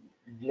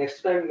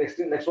next time,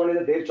 next one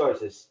is their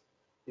choices.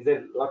 Is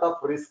a lot of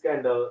risk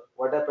and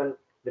what happened?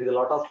 There is a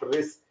lot of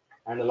risk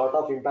and a lot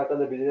of impact on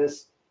the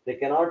business. They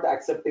cannot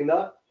accepting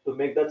the to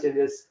make the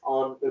changes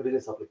on the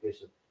business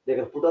application. They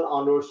can put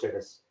on road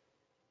status.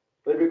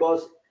 Why?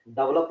 Because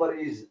developer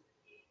is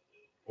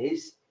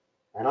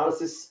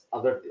analysis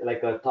of the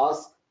like a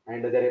task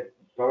and they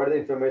provide the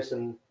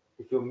information.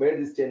 If you made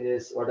these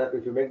changes, what happen?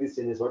 If you make these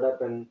changes, what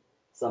happen?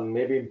 Some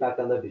maybe impact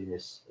on the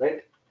business,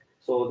 right?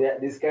 So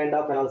this kind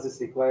of analysis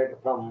required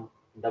from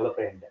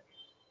developer end.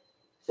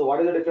 So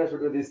what is the difference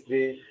between these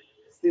three?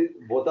 Still,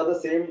 both are the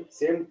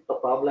same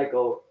problem like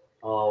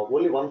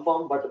only one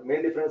form, but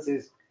main difference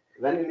is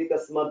when in the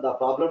customer the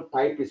problem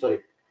type is sorry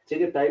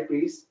change type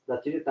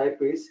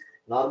is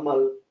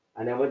normal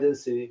and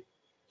emergency.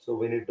 So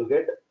we need to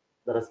get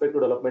the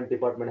respective development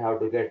department have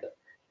to get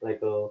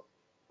like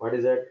what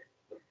is that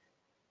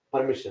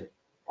permission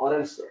or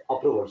else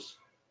approvals.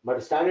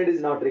 But standard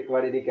is not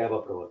required any CAB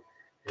approval.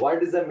 What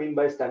does that mean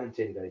by standard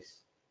change,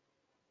 guys?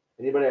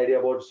 Anybody idea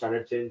about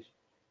standard change?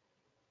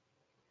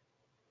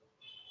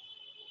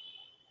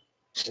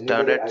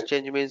 Anybody? Standard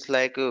change means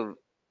like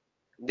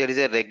there is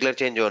a regular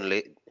change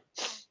only.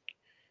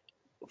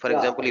 For Yeah,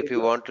 example, if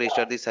you want to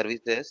restart the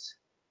services,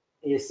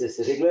 yes.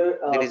 Regular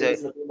there is thing a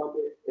is nothing but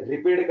a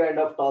repeated kind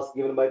of task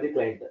given by the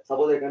client.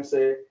 Suppose I can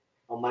say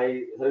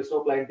my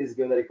ServiceNow client is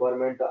given the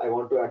requirement. I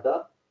want to add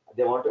the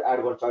they want to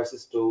add one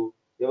choices to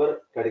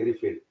your category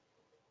field.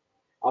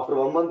 After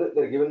 1 month,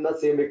 they're given the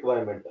same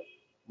requirement.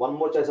 One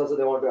more choice also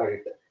they want to add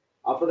it.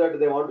 After that,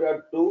 they want to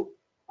add two.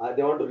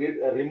 They want to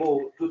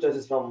remove two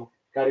choices from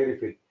category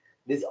field.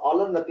 These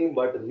all are nothing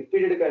but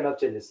repeated kind of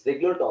changes,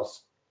 regular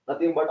tasks.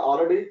 Nothing but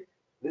already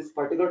this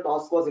particular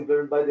task was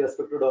implemented by the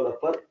respective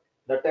developer.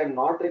 That time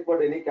not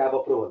required any CAB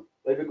approval.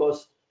 Why?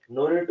 Because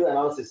no need to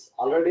analysis.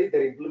 Already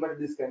they implemented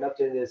this kind of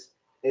changes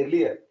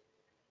earlier.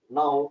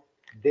 Now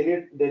they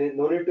need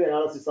no need to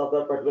analysis of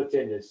the particular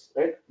changes,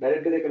 right?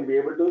 Directly they can be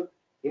able to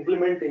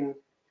implementing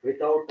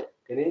without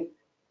any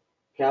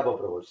CAB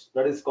approvals.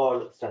 That is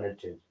called standard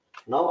change.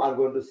 Now I'm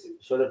going to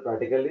show that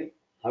practically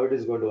how it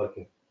is going to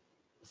working.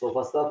 So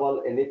first of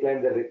all, any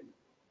client they're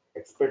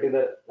expecting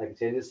the like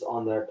changes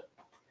on that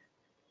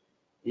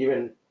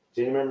even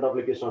change management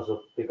application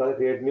also because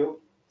create new.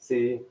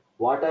 See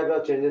what type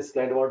of changes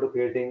client want to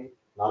creating.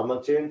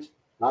 Normal change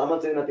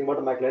nothing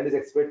but my client is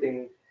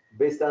expecting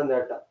based on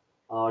that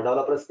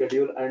developer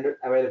schedule and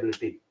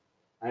availability.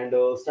 And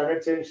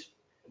standard change,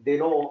 they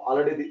know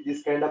already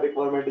this kind of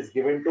requirement is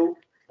given to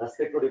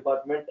respective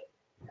department.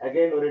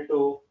 Again we need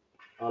to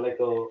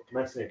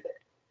mention it.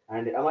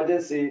 And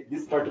emergency,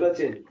 this particular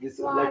change, this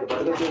like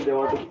particular change they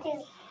want to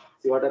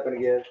see what happened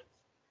here.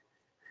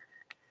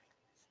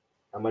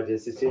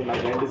 Emergency change, my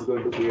client is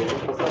going to create it.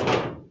 First of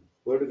all,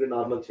 going to create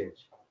normal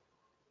change.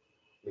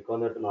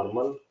 Because that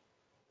normal,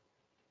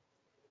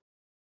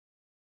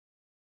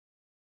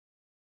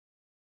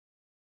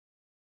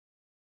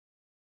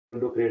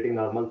 going to creating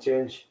normal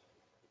change.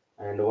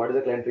 And what is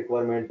the client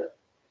requirement?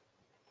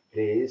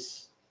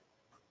 Please,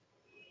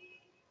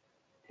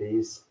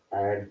 please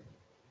add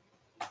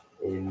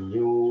a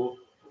new,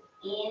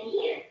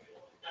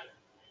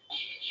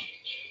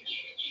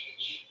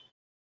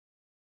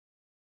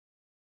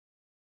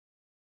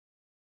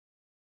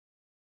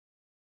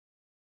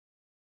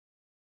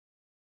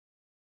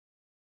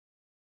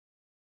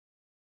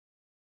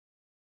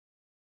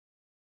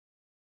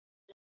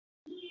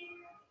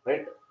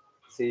 right?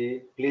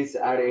 See, please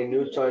add a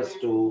new choice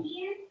to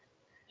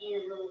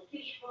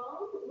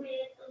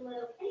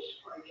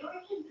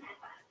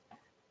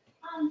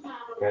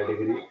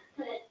category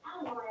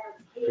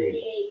field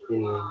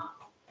in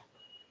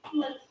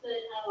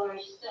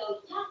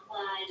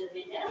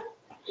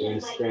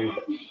instant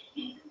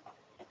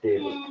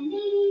table.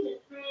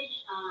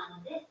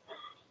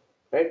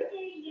 Right?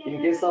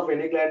 In case of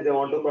any client, they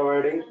want to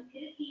providing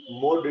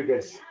more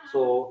details.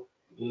 So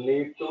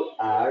need to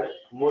add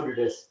more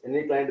details.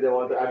 Any client they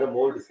want to add a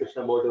more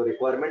description about your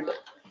requirement.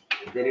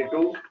 They need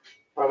to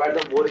provide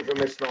the more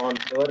information on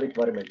your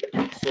requirement.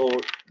 So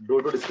go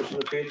to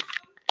description field,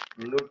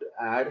 need to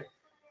add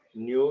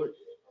new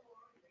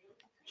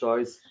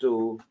choice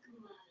to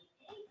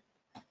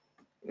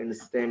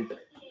instant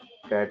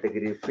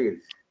category field.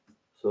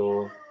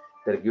 So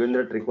they're given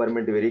that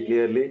requirement very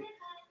clearly.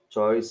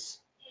 Choice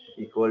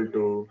equal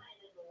to,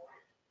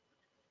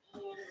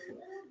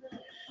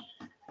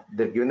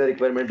 they're given the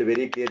requirement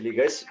very clearly,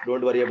 guys.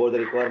 Don't worry about the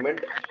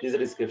requirement. This is the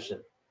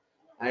description.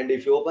 And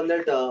if you open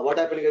that, what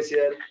happened, guys,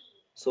 here?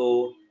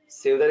 So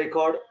save the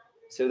record,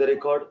 save the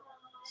record,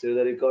 save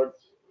the record.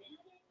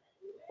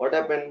 What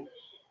happened?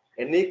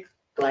 Any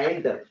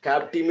client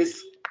CAB team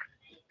is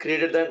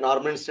created the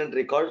normal instant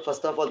record.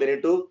 First of all, they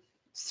need to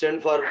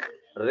send for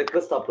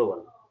request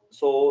approval.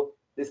 So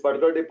this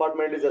particular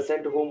department is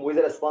assigned to whom with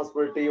the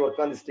responsibility work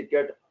on this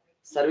ticket.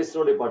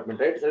 ServiceNow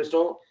department, right?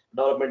 ServiceNow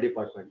development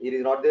department. It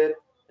is not there.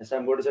 So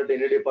I'm going to set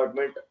any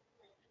department.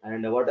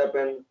 And what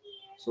happened?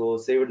 So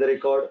save the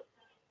record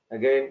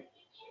again.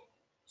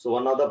 So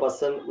one other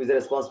person with the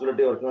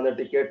responsibility working on the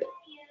ticket,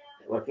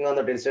 working on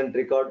the instant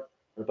record.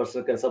 The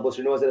person can suppose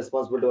to was the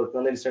responsibility working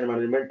on the instant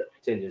management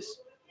changes.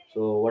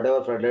 So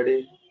whatever Fred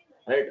lady,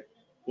 right?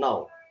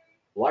 Now,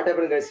 what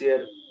happened, guys,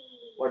 here?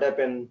 What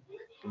happened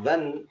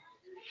when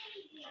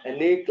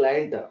any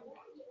client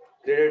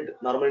created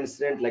normal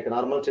incident like a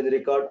normal change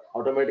record,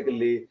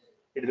 automatically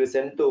it will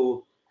send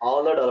to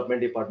all the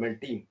development department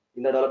team.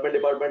 In the development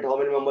department, how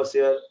many members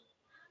here?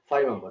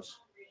 5 members.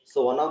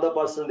 So one of the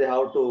person they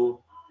have to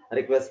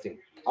requesting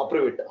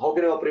approve it. How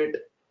can you approve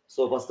it?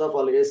 So first of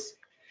all, yes,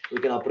 we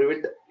can approve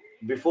it.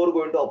 Before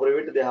going to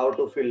approve it, they have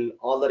to fill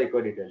all the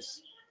required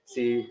details.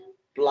 See,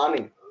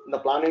 planning. In the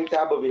planning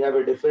tab, we have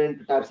a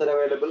different tabs are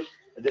available.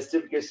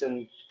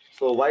 Justification.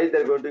 So why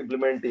they're going to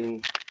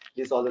implementing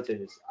these all the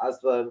changes as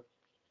per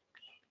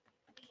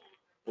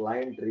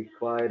client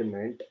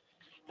requirement.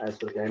 As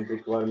per client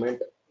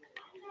requirement,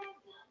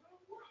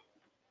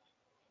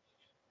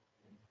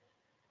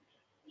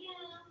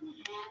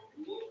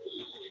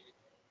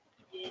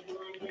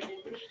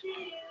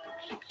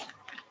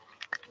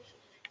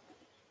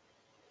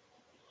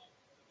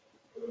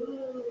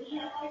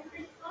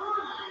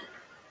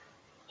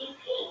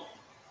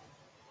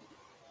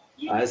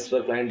 as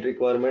per client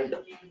requirement,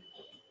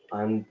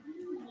 I'm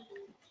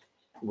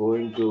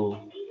going to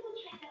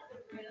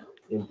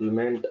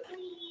implement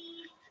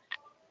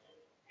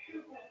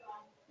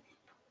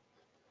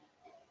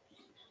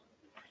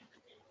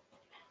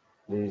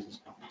these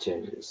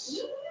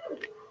changes.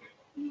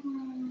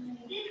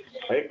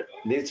 right?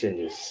 These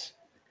changes.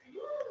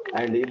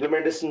 And the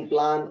implementation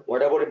plan,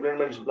 what about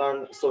implementation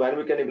plan? So when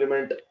we can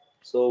implement,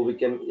 so we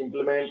can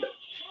implement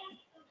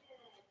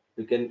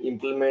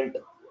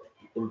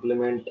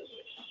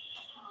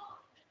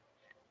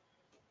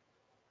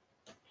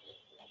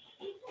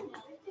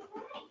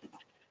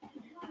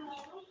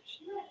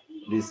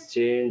this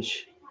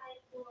change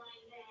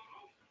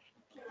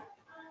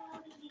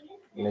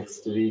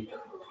next week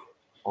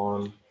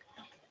on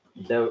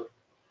dev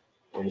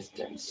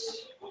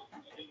instance.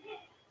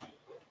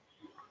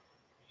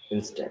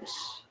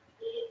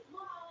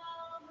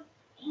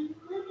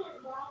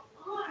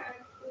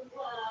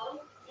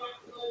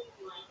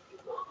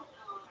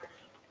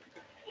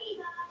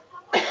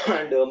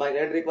 And my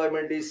client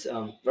requirement is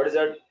what is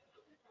that?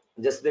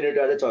 Just they need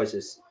to add the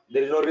choices.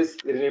 There is no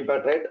risk, there is no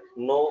impact, right?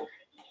 No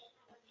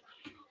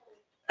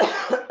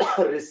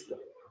risk,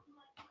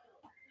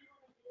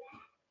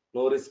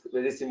 no risk.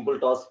 Very simple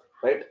task,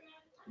 right?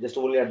 Just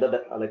only at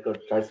the like a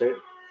choice, right?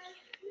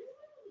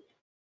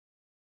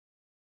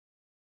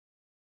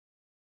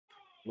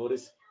 No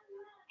risk,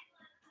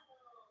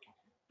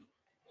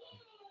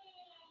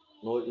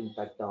 no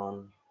impact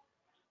on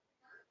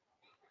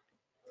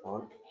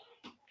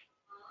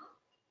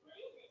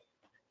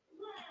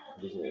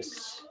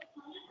business.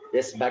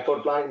 Yes,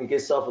 backout plan in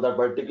case of that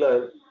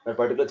particular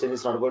change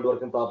is not going to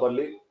working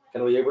properly.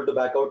 Can we able to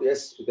back out?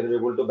 Yes, we can be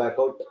able to back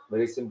out.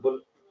 Very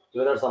simple.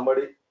 You know that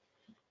somebody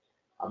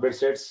update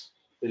states,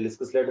 we'll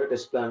discuss later.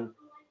 Test plan,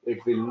 it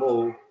will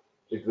move,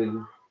 it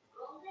will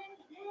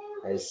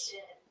as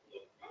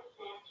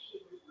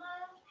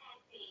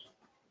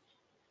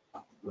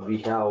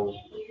we have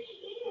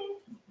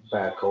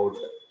backout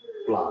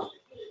plan.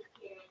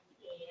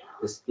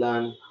 This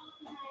plan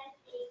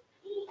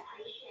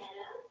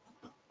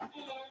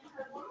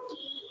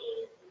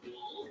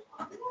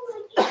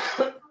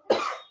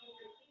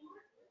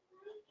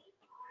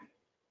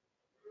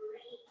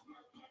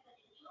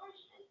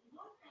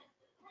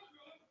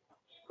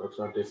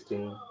functional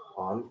testing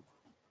on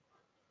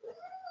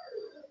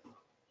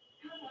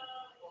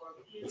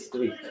next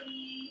week.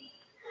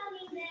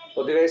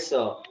 Okay, guys.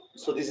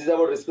 So this is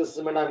about risk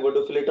assessment. I'm going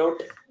to fill it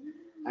out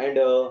and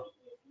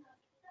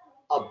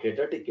update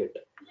a ticket.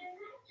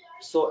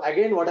 So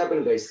again, what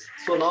happened, guys?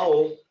 So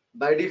now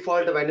by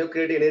default, when you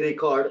create any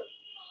record,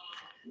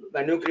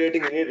 when you're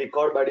creating any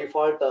record by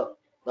default,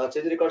 the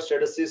change record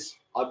status is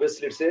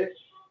obviously it's a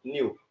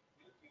new,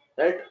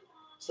 right?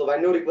 So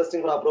when you're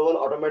requesting for approval,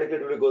 automatically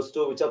it will goes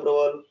to which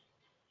approval?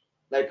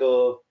 Like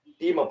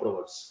team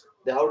approvals.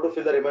 They have to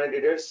fill the remaining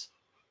details.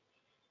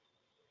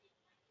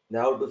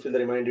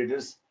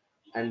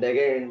 And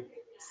again,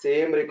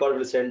 same record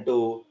will send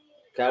to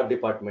CAP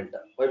department.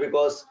 Why?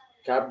 Because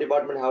CAP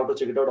department have to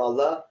check it out all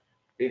the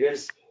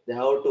details. They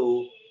have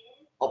to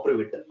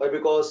approve it. Why?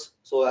 Because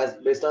so as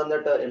based on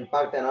that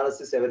impact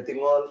analysis, everything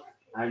all,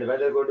 and when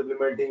they're going to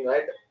implementing,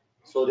 right?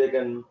 So they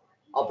can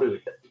approve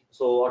it.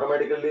 So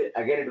automatically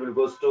again it will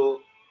goes to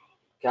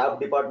CAP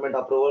department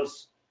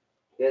approvals.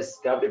 Yes,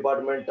 CAP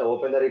department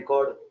open the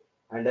record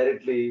and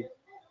directly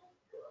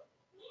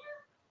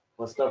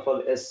first of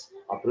all, yes,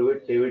 approve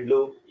it. David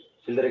Lou,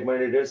 fill the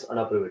recommended details and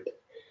approve it.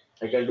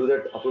 I can do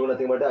that. Approve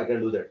nothing but I can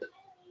do that.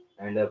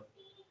 And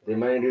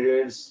remaining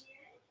details.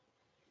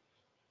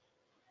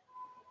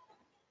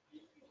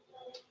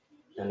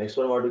 And next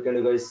one, what we can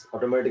do, guys?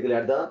 Automatically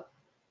add the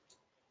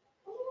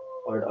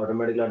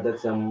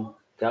some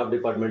CAP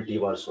department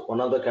team also. One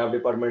of the CAP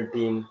department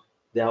team,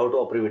 they have to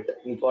approve it.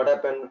 If what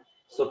happened?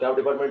 So CAP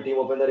department team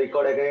open the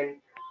record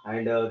again,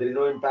 and there is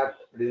no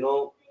impact. There is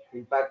no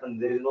impact, and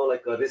there is no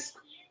like a risk.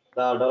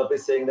 The developer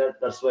is saying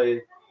that that's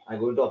why I'm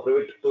going to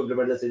approve it to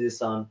implement the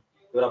changes on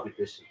your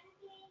application.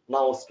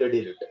 Now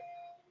schedule it.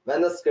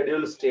 When the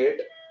schedule state,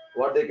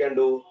 what they can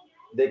do,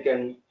 they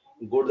can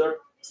go to the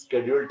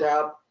schedule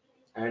tab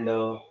and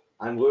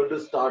I'm going to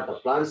start a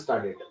plan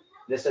start date.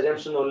 Just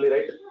assumption only,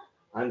 right?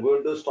 I'm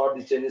going to start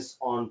the changes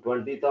on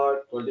 23rd,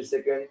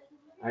 22nd,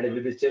 and it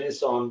will be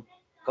changes on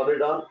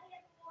complete on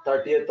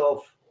 30th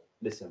of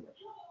December.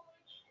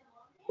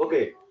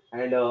 Okay,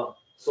 and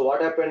so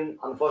what happened?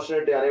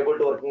 Unfortunately, unable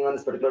to working on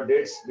this particular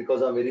dates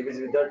because I'm very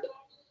busy with that.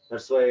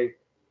 That's why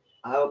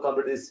I have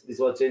completed this. This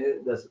was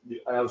changes.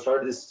 I have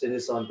started this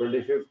changes on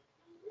 25th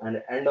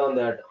and end on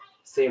that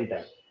same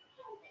time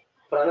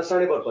for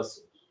understanding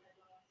purpose,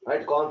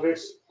 right?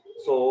 Conflicts.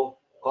 So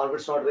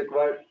conflicts not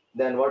required.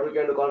 Then what we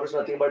can do? Conflicts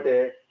nothing but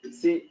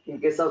see in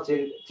case of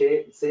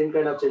same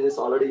kind of changes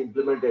already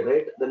implemented,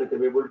 right? Then you can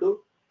be able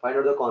to find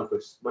out the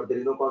conflicts. But there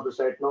is no conflicts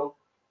right now,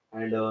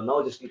 and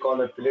now just click on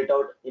that, fill it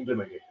out,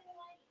 implement it.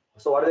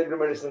 So what are the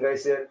implementation,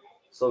 guys, here?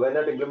 So when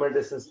that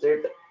implementation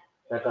state,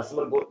 the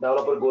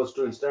developer goes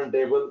to instance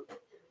table.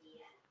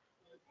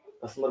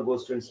 Customer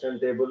goes to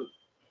instance table.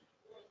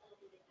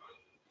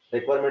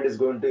 Requirement is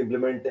going to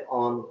implement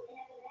on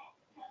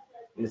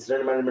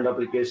incident management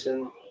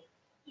application.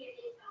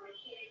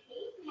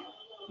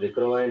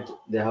 Requirement,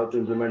 they have to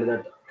implement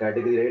that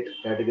category, right?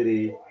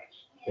 Category,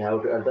 they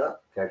have to add the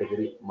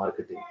category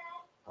marketing.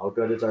 How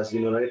to add the choice,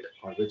 right?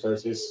 How to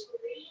choices.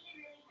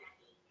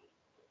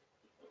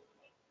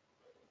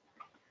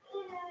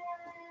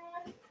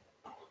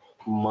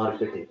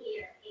 marketing.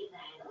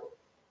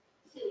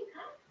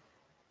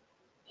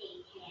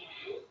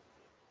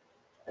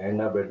 And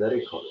update the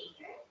record.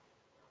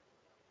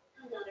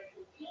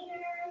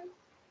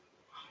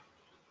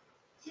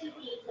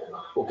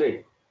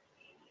 Okay,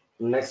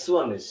 next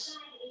one is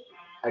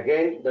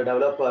again the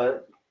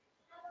developer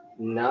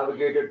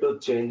navigated to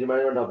change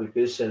management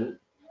application.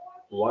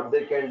 What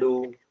they can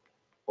do,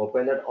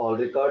 open that all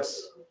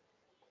records.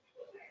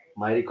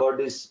 My record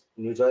is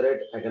new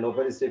generate. I can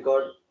open this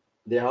record.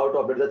 They have to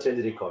update the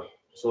change record.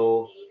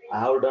 So I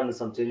have done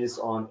some changes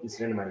on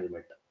incident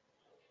management.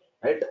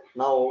 Right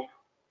now,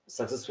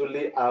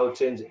 successfully I have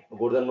changed.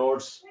 Go to the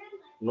notes.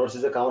 Notes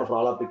is a common for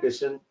all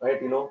application,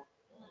 right? Note,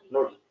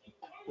 notes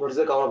is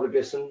a common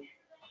application.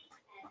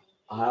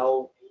 I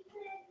have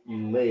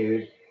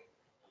made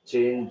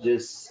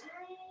changes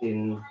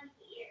in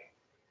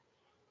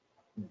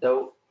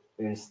dev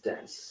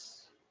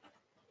instance.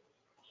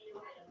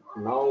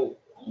 Now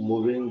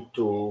moving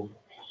to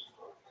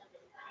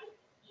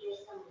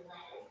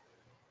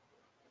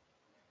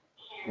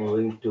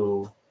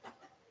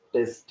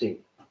testing,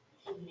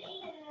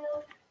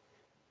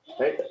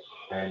 right?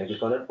 And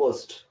click on that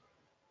post.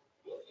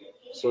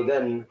 So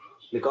then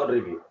click on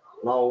review.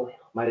 Now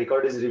my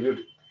record is reviewed.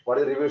 What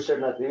is review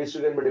state? Review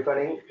state can be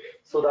defining.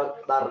 So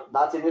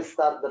that changes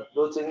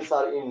those changes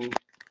are in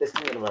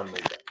testing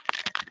environment.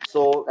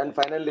 So and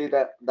finally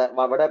that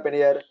what happened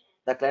here?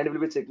 The client will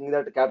be checking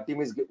that cap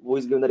team is who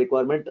is given the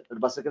requirement. The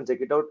person can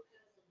check it out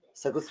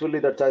successfully.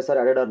 The choice are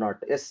added or not.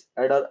 Yes,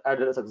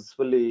 added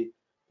successfully.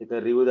 You can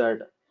review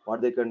that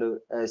what they can do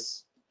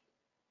as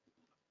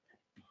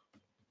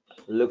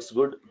looks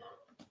good.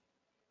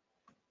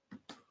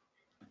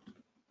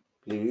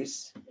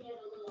 Please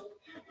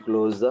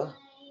close the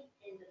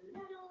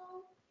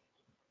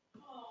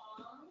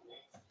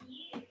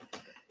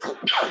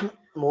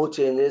move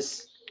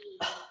changes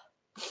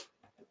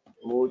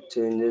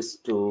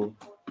to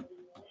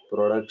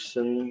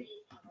production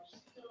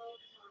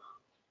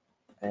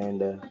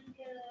and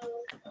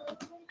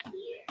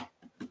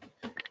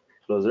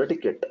close the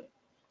ticket.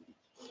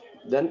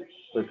 Then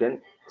we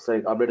can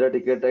say update the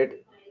ticket, right?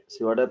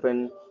 See what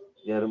happened.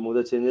 Yeah, remove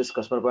the changes.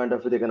 Customer point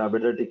of view, they can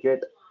update the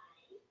ticket,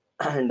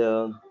 and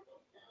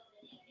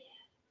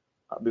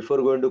before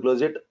going to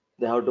close it,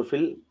 they have to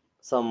fill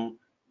some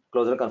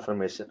closure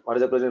confirmation. What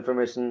is the closure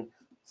information?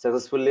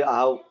 Successfully, I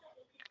have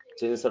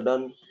changes are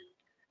done.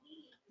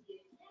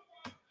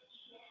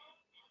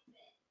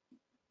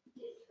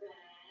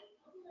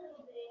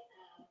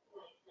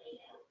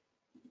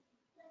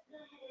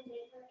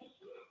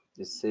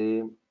 The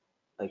same,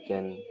 I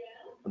can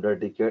update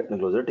ticket and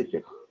close the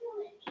ticket.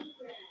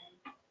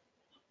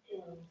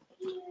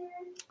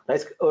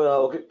 Nice.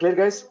 Okay, clear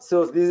guys.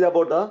 So this is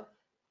about the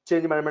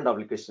change management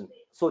application.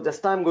 So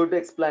just I'm going to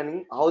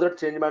explaining how that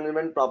change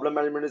management, problem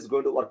management is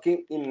going to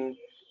working in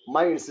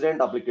my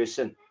incident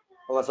application.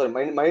 Oh, sorry,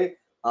 my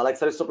like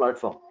ServiceNow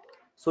platform.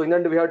 So in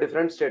that we have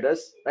different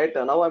status, right?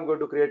 Now I'm going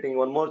to creating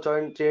one more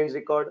change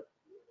record.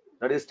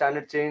 That is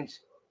standard change.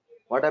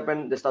 What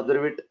happened? Just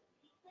observe it.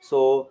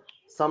 So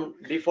some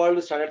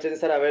default standard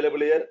changes are available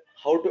here.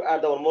 How to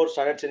add the one more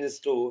standard changes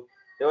to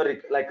your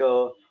like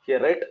here,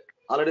 right?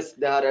 Already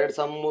they have added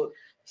some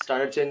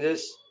standard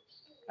changes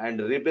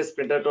and replace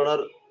printer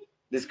toner.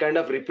 This kind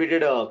of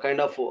repeated kind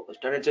of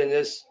standard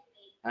changes.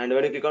 And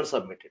when you click on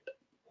submit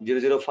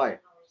it, 005.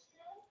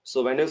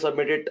 So when you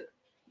submit it,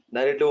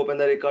 directly open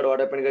the record. What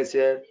happened, guys?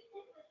 Here,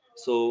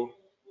 so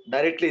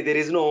directly there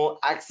is no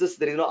access,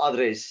 there is no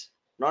authorization,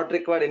 not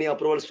required any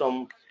approvals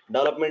from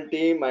development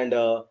team and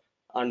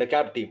the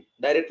cap team.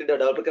 Directly the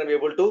developer can be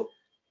able to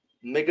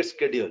make it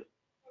schedule.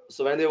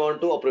 So when they want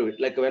to approve it,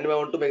 like when we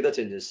want to make the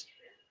changes,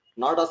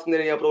 not asking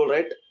any approval,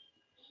 right?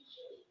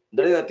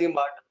 That is nothing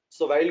but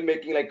so while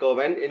making like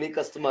when any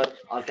customer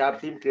or cap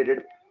team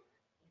created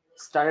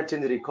standard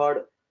change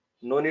record,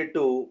 no need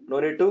to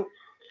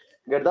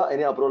get the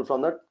any approval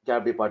from the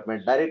cap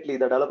department. Directly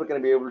the developer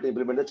can be able to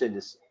implement the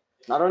changes.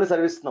 Not only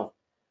service now,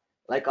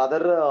 like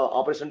other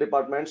operation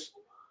departments,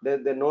 they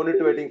no need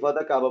to waiting for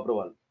the CAB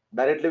approval.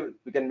 Directly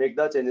we can make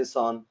the changes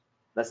on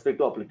respect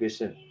to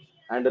application,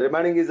 and the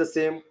remaining is the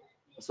same.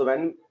 So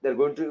when they're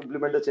going to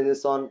implement the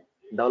changes on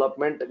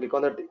development, click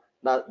on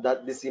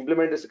that this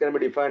implementation can be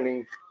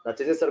defining the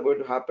changes are going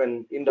to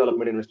happen in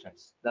development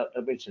instance, the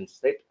instance,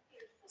 right?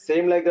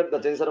 Same like that, the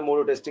changes are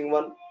moved to testing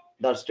one.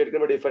 The state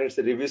can be defined, it's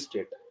a review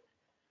state.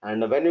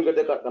 And when you get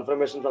the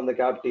confirmation from the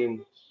CAB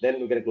team, then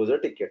you can close the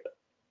ticket.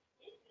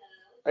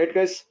 Right,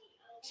 guys?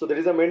 So there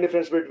is a main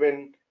difference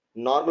between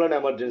normal and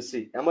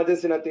emergency.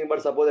 Emergency nothing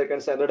but suppose I can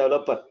say I'm the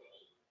developer.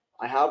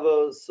 I have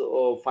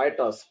five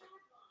tasks.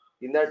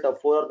 In that,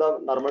 four are the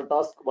normal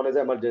tasks. One is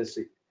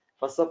emergency.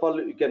 First of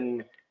all, you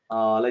can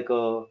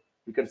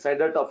you can say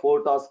that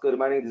four tasks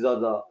remaining.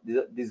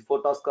 These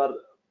four tasks are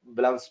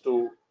belongs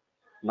to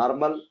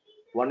normal.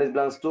 One is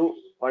belongs to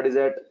what is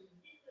that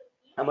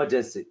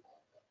emergency.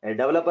 A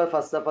developer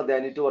first of all they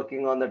need to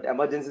working on that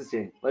emergency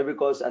change. Why?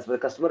 Because as per the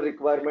customer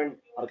requirement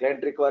or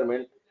client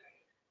requirement,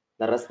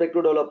 the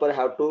respective developer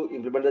have to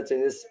implement the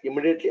changes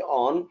immediately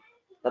on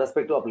the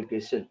respective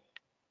application.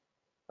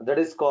 That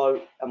is called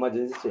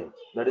emergency change.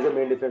 That is the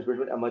main difference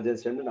between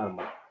emergency and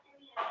normal.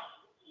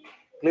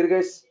 Clear,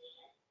 guys?